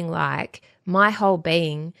feeling like my whole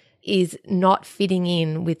being is not fitting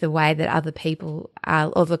in with the way that other people are,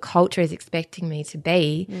 or the culture is expecting me to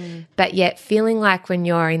be, but yet feeling like when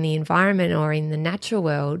you're in the environment or in the natural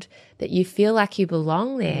world that you feel like you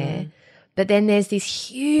belong there. But then there's this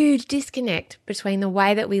huge disconnect between the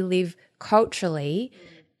way that we live culturally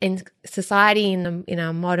in society, in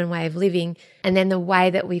our modern way of living, and then the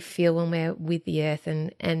way that we feel when we're with the earth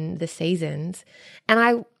and the seasons.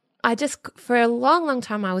 And I just, for a long, long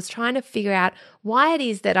time, I was trying to figure out why it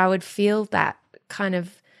is that I would feel that kind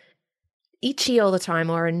of itchy all the time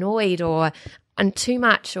or annoyed and too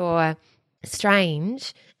much or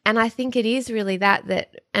strange. And I think it is really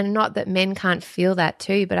that, and not that men can't feel that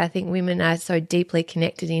too, but I think women are so deeply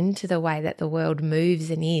connected into the way that the world moves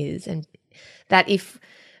and is, and that if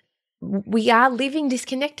we are living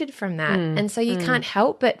disconnected from that. And so you can't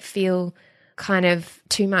help but feel kind of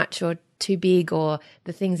too much or too big, or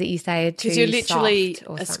the things that you say are too soft. Because you're literally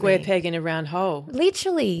or a square peg in a round hole.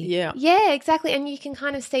 Literally. Yeah. Yeah, exactly. And you can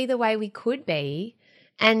kind of see the way we could be,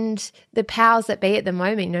 and the powers that be at the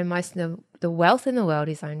moment. Most of the wealth in the world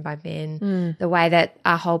is owned by men. The way that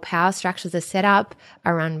our whole power structures are set up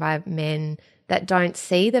are run by men that don't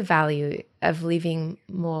see the value of living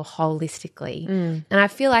more holistically. And I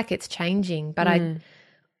feel like it's changing, but I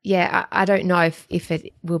don't know if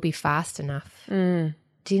it will be fast enough.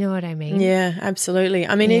 Do you know what I mean? Yeah, absolutely.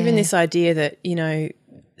 I mean, even this idea that,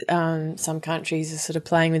 some countries are sort of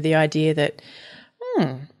playing with the idea that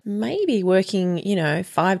maybe working,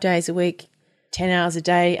 5 days a week, 10 hours a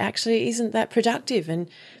day actually isn't that productive. And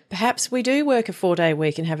perhaps we do work a 4-day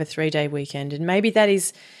week and have a 3-day weekend. And maybe that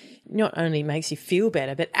is not only makes you feel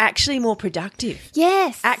better, but actually more productive.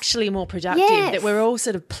 Yes. Actually more productive. Yes. That we're all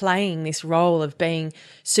sort of playing this role of being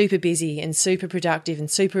super busy and super productive and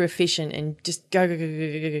super efficient and just go.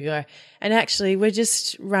 And actually we're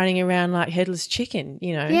just running around like headless chicken,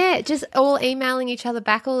 Yeah, just all emailing each other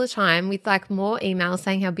back all the time with like more emails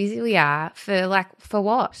saying how busy we are for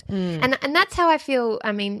what? And that's how I feel,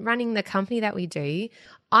 I mean, running the company that we do.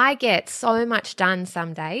 I get so much done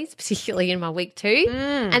some days, particularly in my week 2,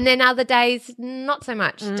 and then other days not so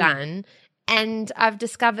much done. And I've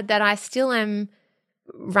discovered that I still am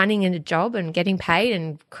running in a job and getting paid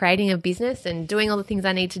and creating a business and doing all the things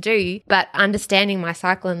I need to do, but understanding my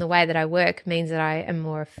cycle and the way that I work means that I am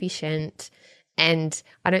more efficient. And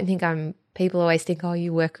I don't think people always think, oh,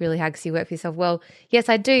 you work really hard because you work for yourself. Well, yes,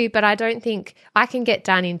 I do, but I don't think I can get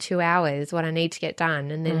done in 2 hours what I need to get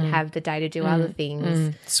done and then have the day to do other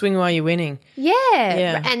things. Swing while you're winning.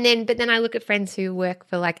 Yeah. But then I look at friends who work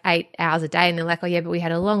for like 8 hours a day and they're like, oh, yeah, but we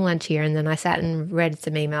had a long lunch here. And then I sat and read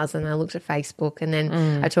some emails and I looked at Facebook and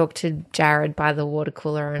then I talked to Jared by the water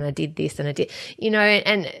cooler and I did this and I did,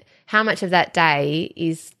 and how much of that day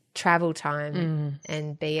is travel time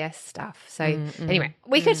and BS stuff. So anyway,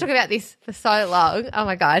 we could talk about this for so long. Oh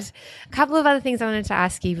my God. A couple of other things I wanted to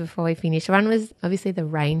ask you before we finish. One was obviously the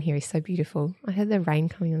rain here is so beautiful. I heard the rain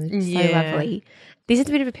coming on. It's so lovely. This is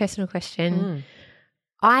a bit of a personal question.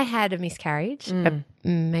 I had a miscarriage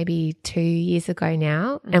maybe 2 years ago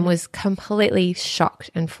now and was completely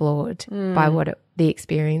shocked and floored by what the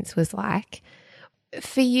experience was like.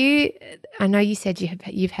 For you, I know you said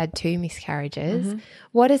you've had 2 miscarriages.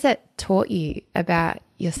 What has it taught you about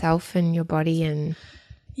yourself and your body? And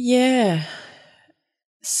yeah,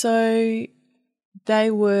 so they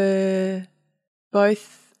were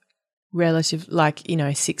both relative,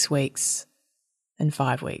 6 weeks and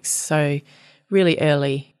 5 weeks. So really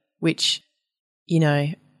early, which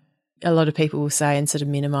a lot of people will say and sort of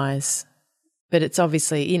minimise. But it's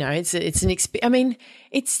obviously, it's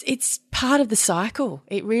part of the cycle.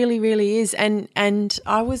 It really, really is. And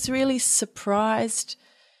I was really surprised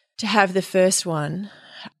to have the first one,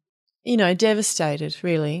 devastated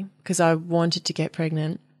really, because I wanted to get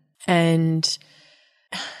pregnant. And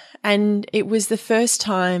it was the first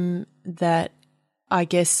time that I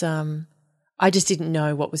guess I just didn't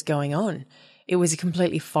know what was going on. It was a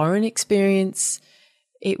completely foreign experience.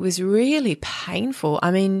 It was really painful.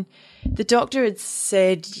 I mean, the doctor had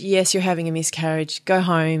said, yes, you're having a miscarriage, go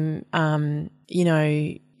home, you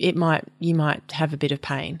might have a bit of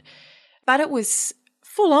pain. But it was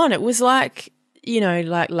full on. It was like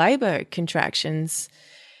labour contractions.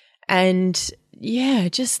 And yeah,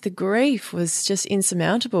 just the grief was just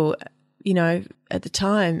insurmountable, at the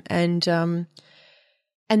time. And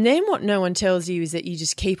then what no one tells you is that you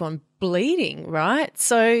just keep on bleeding, right?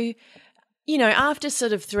 So after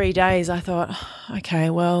sort of 3 days, I thought, okay,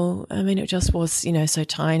 well, I mean, it just was, so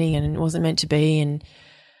tiny and it wasn't meant to be, and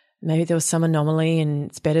maybe there was some anomaly and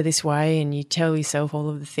it's better this way, and you tell yourself all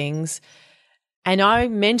of the things. And I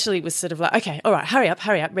mentally was sort of like, okay, all right, hurry up,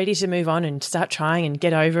 ready to move on and start trying and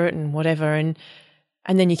get over it and whatever. And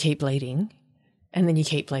then you keep bleeding, and then you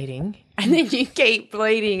keep bleeding, and then you keep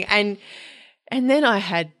bleeding. And then I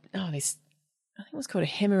had, this, I think it was called a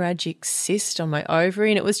hemorrhagic cyst on my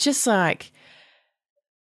ovary, and it was just like,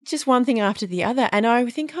 just one thing after the other. And I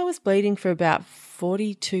think I was bleeding for about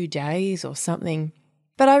 42 days or something.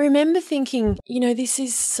 But I remember thinking, this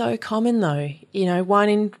is so common though. 1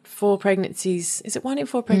 in 4 pregnancies. Is it 1 in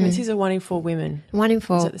 4 pregnancies or 1 in 4 women? 1 in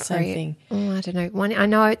 4. Is it the same thing? Oh, I don't know. I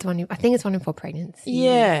know it's 1 in, I think it's 1 in 4 pregnancies.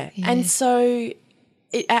 Yeah. And so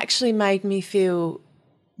it actually made me feel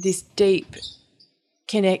this deep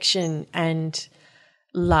connection and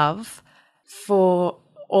love for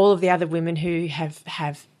all of the other women who have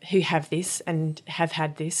this and have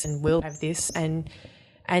had this and will have this, and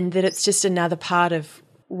that it's just another part of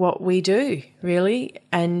what we do, really,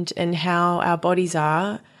 and how our bodies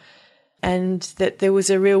are, and that there was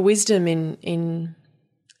a real wisdom in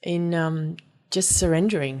just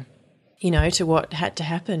surrendering, to what had to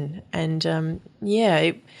happen. And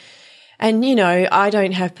I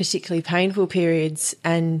don't have particularly painful periods,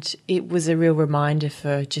 and it was a real reminder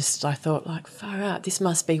for just, I thought, like, far out, this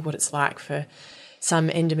must be what it's like for some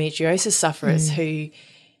endometriosis sufferers who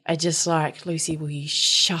are just like, Lucy, will you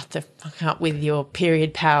shut the fuck up with your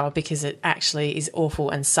period power, because it actually is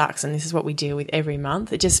awful and sucks, and this is what we deal with every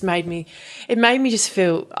month. It made me just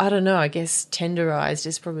feel, I don't know, I guess tenderized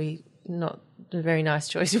is probably not a very nice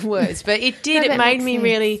choice of words, but it did. It made me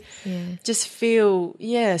really just feel,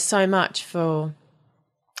 so much for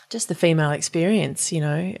just the female experience,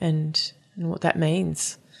 and what that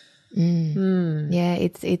means. Yeah,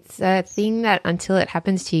 it's a thing that until it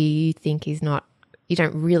happens to you, you think you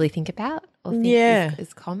don't really think about or think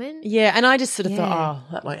is common. Yeah, and I just sort of thought, oh,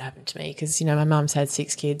 that won't happen to me because, my mum's had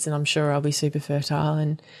 6 kids and I'm sure I'll be super fertile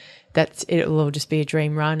and it'll all just be a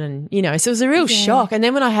dream run, and so it was a real shock. And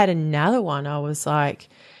then when I had another one, I was like,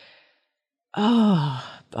 oh,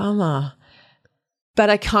 bummer. But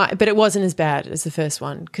it wasn't as bad as the first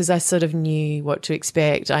one because I sort of knew what to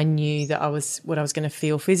expect. I knew that what I was going to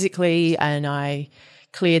feel physically, and I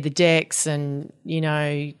cleared the decks and,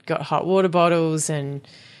 got hot water bottles and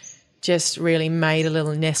just really made a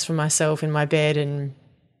little nest for myself in my bed and,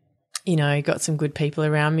 got some good people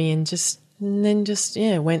around me and then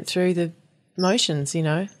went through the motions,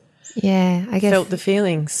 Yeah, I guess. Felt the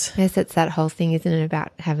feelings. I guess it's that whole thing, isn't it,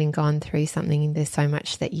 about having gone through something, there's so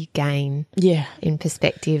much that you gain in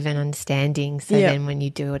perspective and understanding. So then when you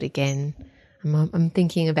do it again, I'm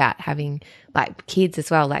thinking about having like kids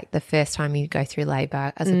as well, like the first time you go through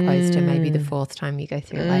labour as opposed to maybe the fourth time you go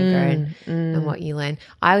through labour and what you learn.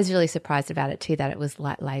 I was really surprised about it too, that it was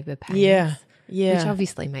like labour pains. Yeah. Which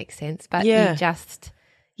obviously makes sense. But you just,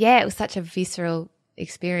 it was such a visceral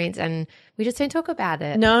experience and we just don't talk about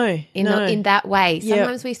it. In that way.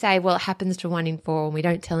 Sometimes we say, well, it happens to 1 in 4 and we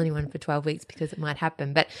don't tell anyone for 12 weeks because it might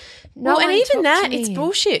happen. But and even that, it's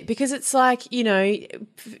bullshit because it's like,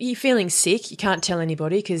 you're feeling sick, you can't tell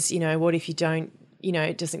anybody because, what if you don't,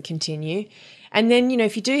 it doesn't continue. And then,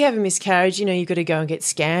 if you do have a miscarriage, you've got to go and get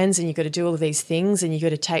scans and you've got to do all of these things and you've got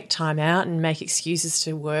to take time out and make excuses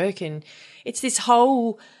to work. And it's this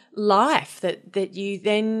whole life that you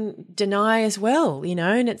then deny as well,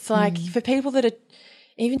 and it's like for people that are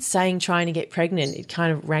even saying trying to get pregnant, it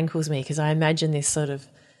kind of rankles me because I imagine this sort of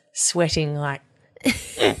sweating like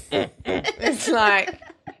it's like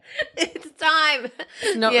it's time.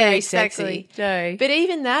 It's not very exactly. sexy. No. But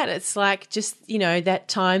even that, it's like just, that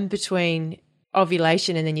time between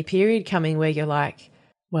ovulation and then your period coming where you're like,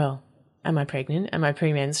 well, am I pregnant? Am I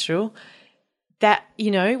premenstrual? That,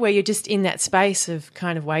 where you're just in that space of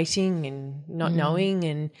kind of waiting and not knowing.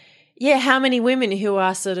 And, how many women who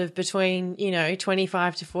are sort of between,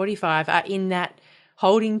 25 to 45 are in that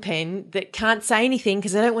holding pen that can't say anything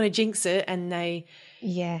because they don't want to jinx it and they – do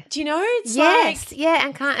you know? It's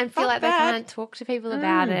and feel like they can't talk to people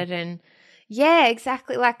about it and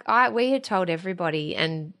exactly. Like we had told everybody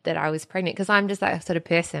and that I was pregnant because I'm just that sort of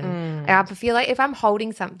person. I feel like if I'm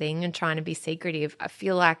holding something and trying to be secretive, I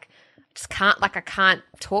feel like – just can't, like I can't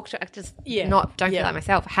talk to, I just don't feel like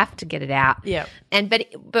myself. I have to get it out. Yeah.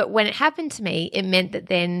 But when it happened to me, it meant that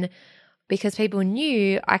then because people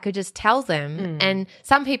knew, I could just tell them, and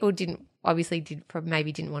some people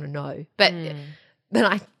maybe didn't want to know, but then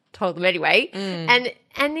I told them anyway. And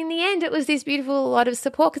in the end, it was this beautiful lot of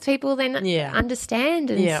support because people then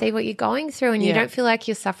understand and see what you're going through, and you don't feel like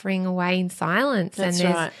you're suffering away in silence. That's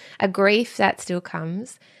and there's a grief that still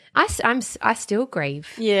comes. I still grieve.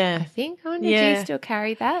 Yeah. I think. I wonder if you still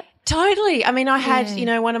carry that. Totally. I mean, I had,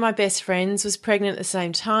 one of my best friends was pregnant at the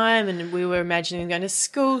same time and we were imagining going to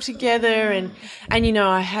school together and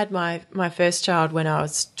I had my first child when I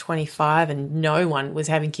was 25 and no one was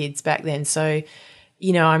having kids back then. So,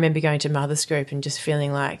 I remember going to mother's group and just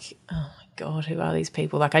feeling like, oh, my God, who are these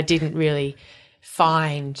people? Like I didn't really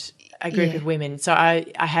find a group of women. So I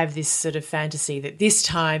have this sort of fantasy that this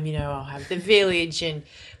time, I'll have the village and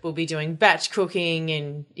we'll be doing batch cooking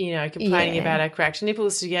and, complaining about our cracked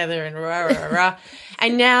nipples together and rah, rah, rah.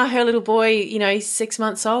 And now her little boy, he's 6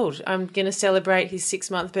 months old. I'm going to celebrate his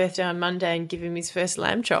 6-month birthday on Monday and give him his first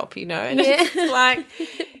lamb chop, and it's like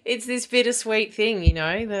it's this bittersweet thing,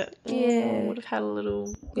 that I would have had a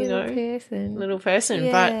little, little person.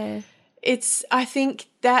 But I think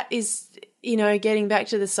that is, getting back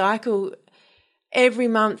to the cycle, every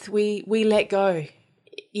month we let go,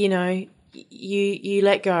 you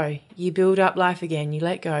let go, you build up life again, you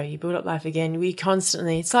let go, you build up life again. We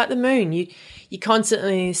constantly, it's like the moon, you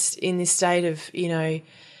constantly in this state of,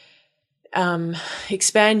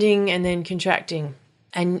 expanding and then contracting.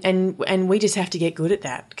 And we just have to get good at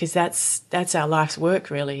that because that's our life's work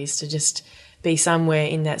really, is to just be somewhere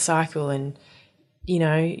in that cycle and,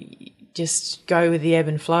 just go with the ebb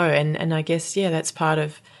and flow. And I guess, that's part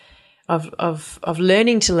of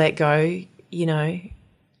learning to let go,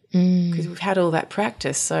 because we've had all that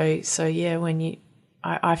practice. So when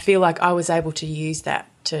I feel like I was able to use that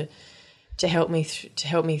to help me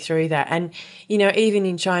through that. And, even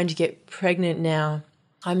in trying to get pregnant now,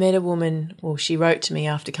 I met a woman, she wrote to me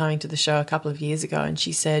after coming to the show a couple of years ago, and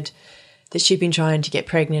she said that she'd been trying to get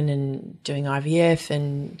pregnant and doing IVF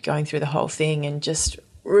and going through the whole thing and just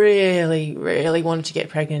really, really wanted to get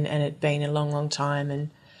pregnant, and it'd been a long, long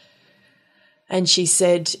time. And she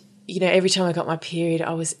said, every time I got my period,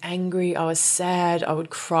 I was angry, I was sad, I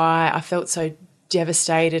would cry. I felt so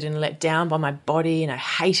devastated and let down by my body, and I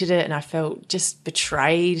hated it, and I felt just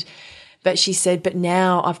betrayed. But she said, but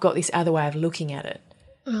now I've got this other way of looking at it.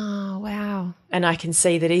 Oh, wow. And I can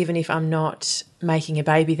see that even if I'm not making a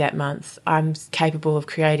baby that month, I'm capable of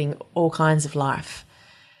creating all kinds of life.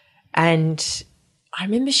 And I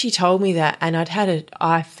remember she told me that, and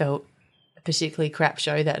I felt a particularly crap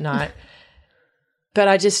show that night.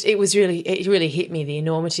 But it really hit me, the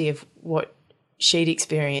enormity of what she'd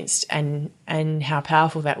experienced and how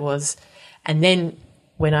powerful that was. And then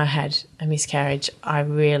when I had a miscarriage, I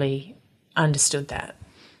really understood that.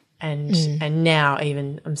 And now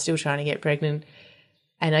even I'm still trying to get pregnant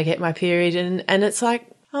and I get my period and it's like,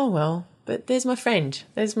 oh, well, but there's my friend.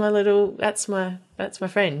 There's my that's my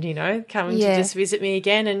friend, you know, coming to just visit me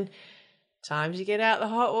again, and time to get out the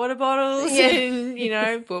hot water bottles and, you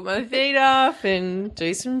know, put my feet up and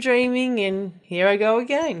do some dreaming, and here I go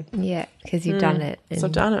again. Yeah, because you've done it. So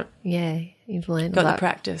I've done it. Yeah, you've learned Got a lot. the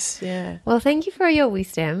practice, yeah. Well, thank you for your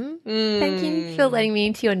wisdom. Thank you for letting me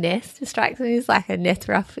into your nest. It strikes me as like a nest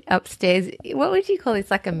upstairs. What would you call it? It's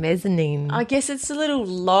like a mezzanine. I guess it's a little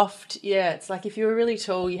loft. Yeah, it's like if you were really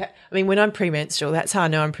tall. When I'm premenstrual, that's how I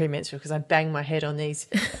know I'm premenstrual, because I bang my head on these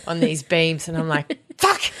beams, and I'm like,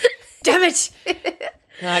 fuck, damn it.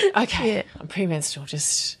 Like, okay, I'm premenstrual.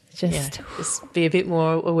 Just be a bit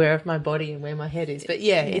more aware of my body and where my head is. But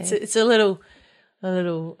it's a little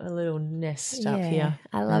nest up here.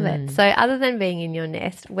 I love it. So other than being in your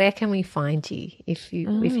nest, where can we find you if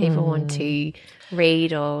people want to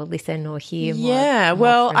read or listen or hear more? Yeah,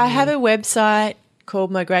 well, I have a website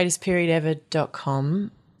called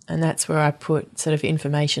mygreatestperiodever.com, and that's where I put sort of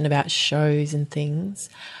information about shows and things.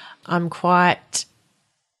 I'm quite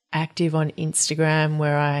active on Instagram,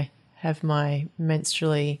 where I have my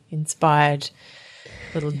menstrually inspired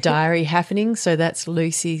little diary happening. So that's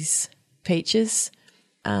Lucy's Peaches.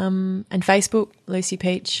 And Facebook, Lucy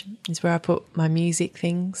Peach, is where I put my music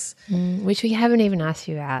things. Which we haven't even asked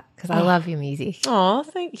you about, because I love your music. Oh,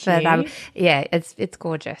 thank you. But it's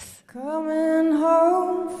gorgeous. Coming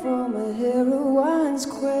home from a heroine's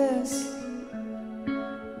quest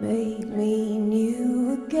made me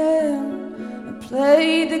new again. I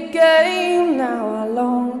played the game, now I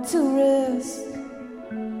long to rest.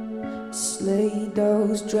 Slayed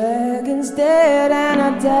those dragons dead, and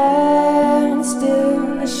I danced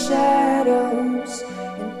in the shadows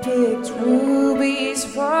and picked rubies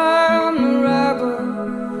from the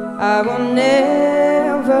rubble. I will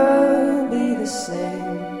never be the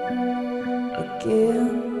same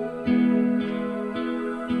again.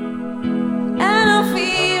 And I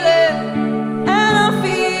feel it, and I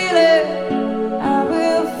feel it, I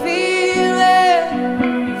will feel it,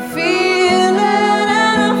 feel it,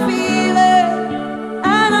 and I feel it,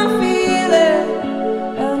 and I feel it,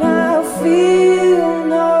 and I feel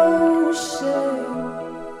no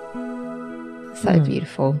shame. So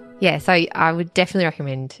beautiful. Yeah, so I would definitely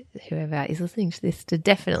recommend whoever is listening to this to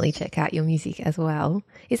definitely check out your music as well.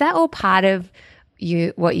 Is that all part of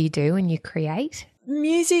what you do when you create?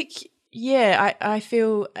 Music, yeah, I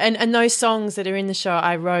feel, and those songs that are in the show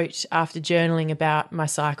I wrote after journaling about my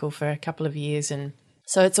cycle for a couple of years, and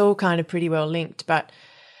so it's all kind of pretty well linked. But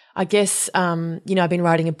I guess, I've been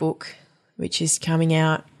writing a book which is coming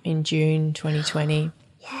out in June 2020.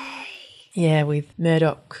 Yay! Yeah, with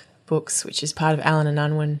Murdoch Books, which is part of Allen and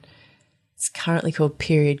Unwin. It's currently called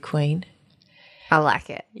Period Queen. I like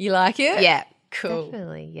it. You like it? Yeah. Cool.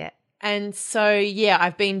 Definitely, yeah. And so,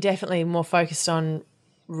 I've been definitely more focused on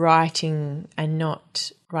writing and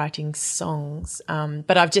not writing songs.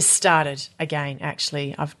 But I've just started again,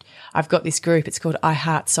 actually. I've got this group. It's called I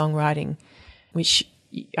Heart Songwriting, which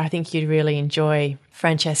I think you'd really enjoy.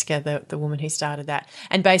 Francesca, the woman who started that.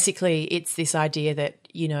 And basically it's this idea that,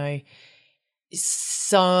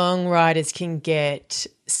 songwriters can get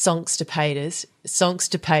songstipated,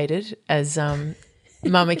 as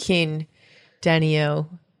Mama Kin Danielle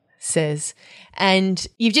says, and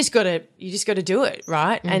you've just got to do it,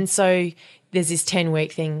 right? And so there's this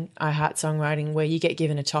 10-week thing, I Heart Songwriting, where you get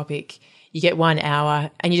given a topic, you get 1 hour,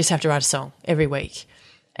 and you just have to write a song every week.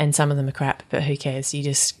 And some of them are crap, but who cares?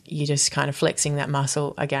 You're just kind of flexing that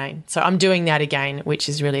muscle again. So I'm doing that again, which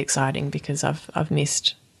is really exciting because I've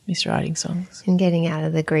missed writing songs and getting out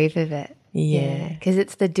of the groove of it. Yeah, because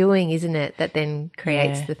it's the doing, isn't it, that then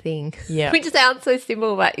creates the thing. Yeah, which sounds so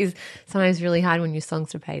simple, but is sometimes really hard when your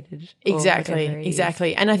songs are painted.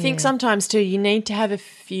 Exactly. And I think sometimes too, you need to have a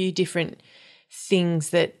few different things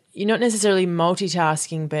that you're not necessarily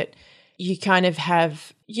multitasking, but you kind of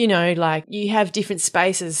have, like you have different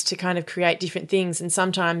spaces to kind of create different things. And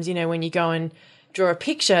sometimes, when you go and draw a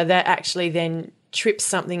picture, that actually then trips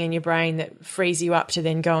something in your brain that frees you up to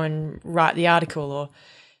then go and write the article. Or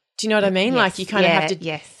do you know what I mean? Yes. Like you kind of have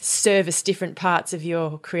to service different parts of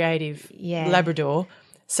your creative Labrador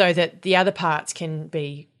so that the other parts can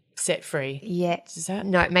be set free. Yeah. Does that?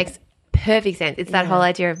 No, it makes perfect sense. It's that whole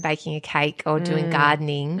idea of baking a cake or doing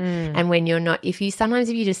gardening. And when you're not, if you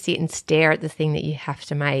just sit and stare at the thing that you have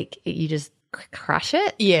to make, you just crush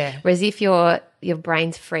it. Yeah. Whereas if your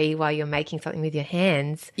brain's free while you're making something with your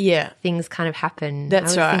hands, things kind of happen.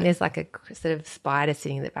 That's I right. think there's like a sort of spider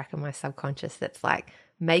sitting in the back of my subconscious that's like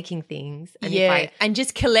making things. And and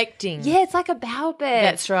just collecting. yeah, it's like a bowerbird.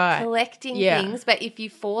 That's right. Collecting Yeah. things, but if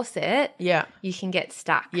you force it, you can get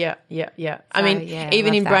stuck. Yeah. I So, mean, yeah, I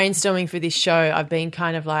even love in that. brainstorming for this show, I've been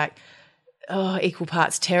kind of like, equal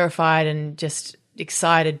parts terrified and just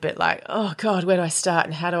excited, but like, oh God, where do I start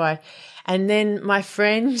and how do I? And then my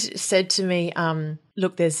friend said to me,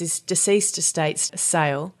 look, there's this deceased estates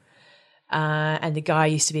sale, and the guy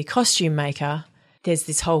used to be a costume maker. There's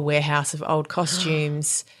this whole warehouse of old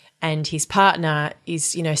costumes, and his partner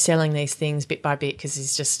is, selling these things bit by bit because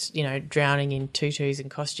he's just, drowning in tutus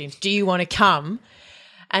and costumes. Do you want to come?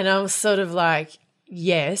 And I was sort of like,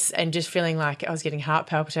 yes, and just feeling like I was getting heart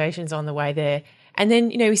palpitations on the way there. And then,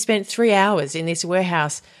 we spent 3 hours in this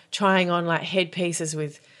warehouse trying on like headpieces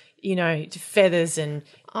with, feathers, and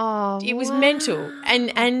it was mental.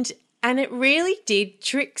 And it really did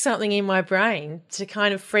trick something in my brain to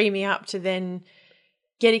kind of free me up to then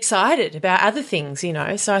get excited about other things,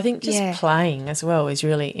 So I think just playing as well is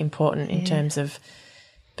really important in terms of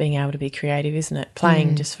being able to be creative, isn't it?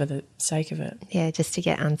 Playing just for the sake of it. Yeah, just to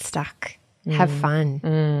get unstuck. Have fun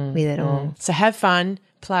with it all. So have fun,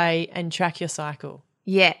 play, and track your cycle.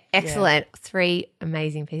 Yeah, excellent. 3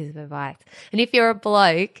 amazing pieces of advice. And if you're a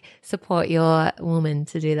bloke, support your woman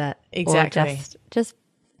to do that. Exactly. Or just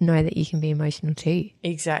know that you can be emotional too.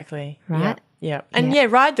 Exactly. Right? Yeah. And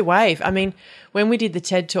ride the wave. I mean, when we did the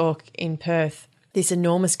TED Talk in Perth, this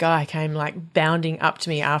enormous guy came like bounding up to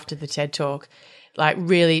me after the TED Talk, like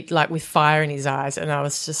really like with fire in his eyes. And I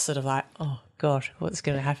was just sort of like, oh God, what's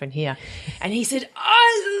going to happen here? And he said,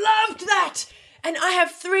 I loved that. And I have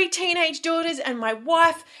 3 teenage daughters and my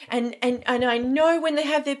wife, and I know when they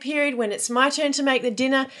have their period, when it's my turn to make the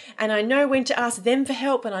dinner, and I know when to ask them for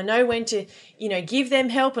help, and I know when to, give them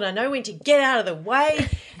help, and I know when to get out of the way.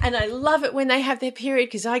 And I love it when they have their period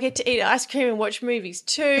because I get to eat ice cream and watch movies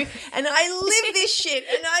too. And I live this shit,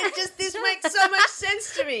 and this makes so much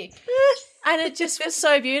sense to me. And it just was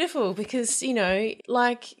so beautiful because,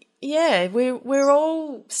 we're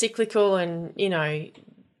all cyclical and, in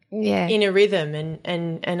a rhythm,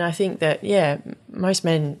 and I think that most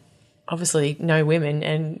men obviously know women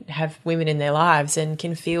and have women in their lives and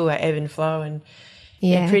can feel that ebb and flow, and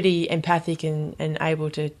they're pretty empathic and able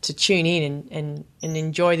to tune in and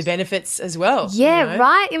enjoy the benefits as well. Yeah,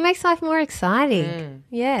 right. It makes life more exciting.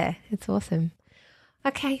 Yeah, it's awesome.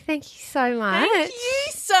 Okay, thank you so much. Thank you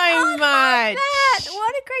so much. Matt,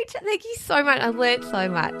 what a great chat. Thank you so much. I learned so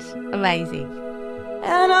much. Amazing.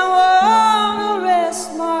 And I wanna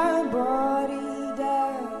rest my body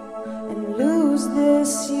down and lose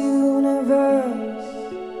this universe.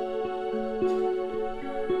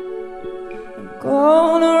 I'm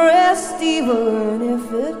gonna rest even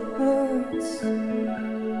if it hurts,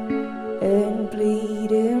 and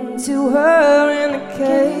bleed into her in a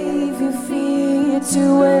cave you fear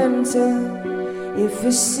to enter. If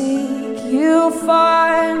you seek, you'll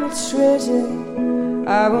find the treasure.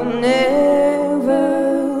 I will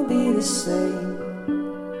never be the same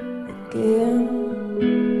again.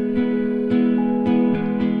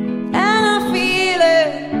 And I feel it,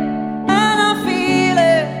 and I feel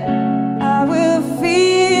it, I will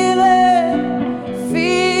feel it,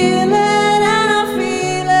 feel it, and I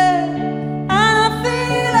feel it, and I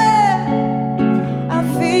feel it. I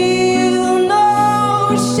feel no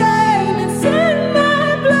shame, it's in my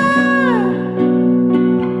blood,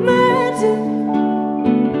 magic.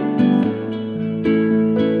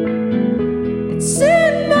 It's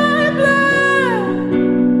in my blood,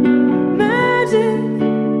 magic.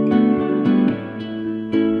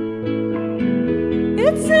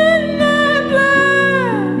 It's in my blood.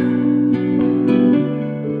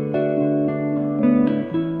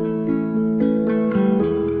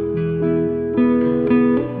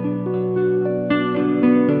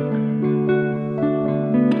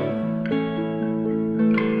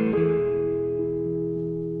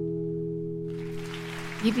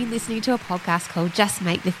 You've been listening to a podcast called Just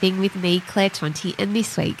Make the Thing with me, Claire Tonti, and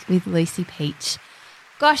this week with Lucy Peach.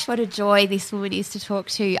 Gosh, what a joy this woman is to talk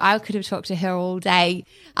to. I could have talked to her all day.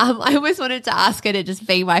 I almost wanted to ask her to just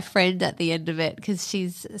be my friend at the end of it because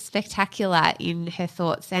she's spectacular in her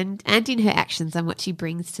thoughts and in her actions and what she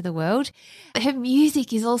brings to the world. Her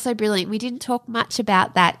music is also brilliant. We didn't talk much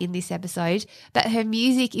about that in this episode, but her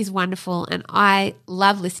music is wonderful and I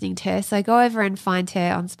love listening to her. So go over and find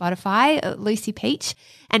her on Spotify, Lucy Peach.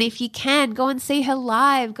 And if you can, go and see her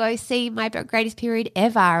live. Go see My Greatest Period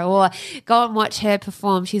Ever or go and watch her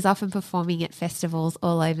perform. She's often performing at festivals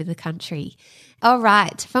all over the country. All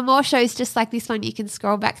right. For more shows just like this one, you can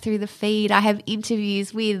scroll back through the feed. I have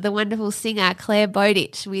interviews with the wonderful singer Claire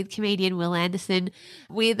Bowditch, with comedian Will Anderson,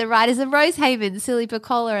 with the writers of Rosehaven, Silly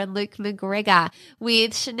Piccola and Luke McGregor,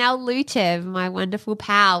 with Chanel Lutev, my wonderful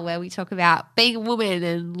pal, where we talk about being a woman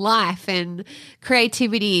and life and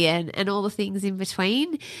creativity and all the things in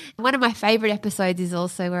between. One of my favourite episodes is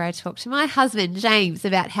also where I talk to my husband, James,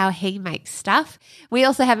 about how he makes stuff. We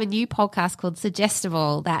also have a new podcast called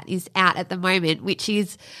Suggestible that is out at the moment, which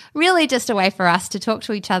is really just a way for us to talk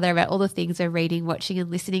to each other about all the things we're reading, watching and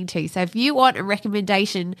listening to. So if you want a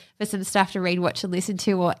recommendation for some stuff to read, watch and listen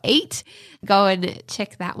to or eat, go and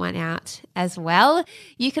check that one out as well.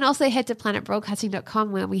 You can also head to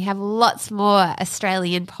planetbroadcasting.com where we have lots more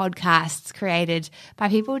Australian podcasts created by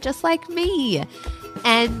people just like me.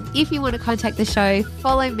 And if you want to contact the show,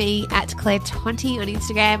 follow me at Claire Tonti on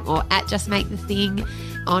Instagram or at Just Make the Thing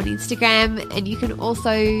on Instagram. And you can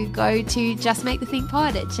also go to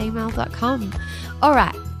justmakethethingpod@gmail.com. All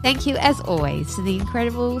right. Thank you, as always, to the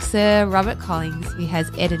incredible Sir Robert Collins, who has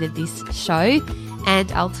edited this show. And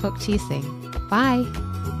I'll talk to you soon. Bye.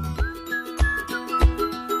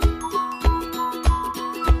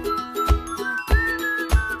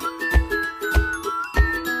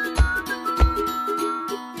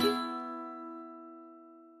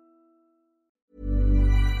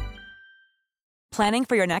 Planning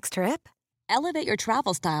for your next trip? Elevate your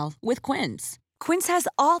travel style with Quince. Quince has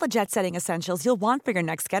all the jet-setting essentials you'll want for your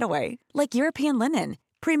next getaway, like European linen,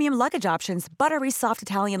 premium luggage options, buttery soft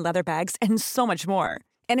Italian leather bags, and so much more.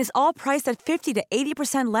 And is all priced at 50 to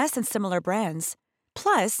 80% less than similar brands.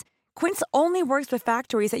 Plus, Quince only works with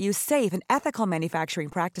factories that use safe and ethical manufacturing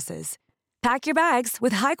practices. Pack your bags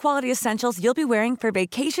with high-quality essentials you'll be wearing for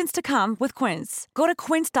vacations to come with Quince. Go to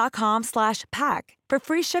quince.com/pack for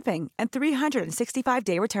free shipping and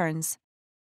 365-day returns.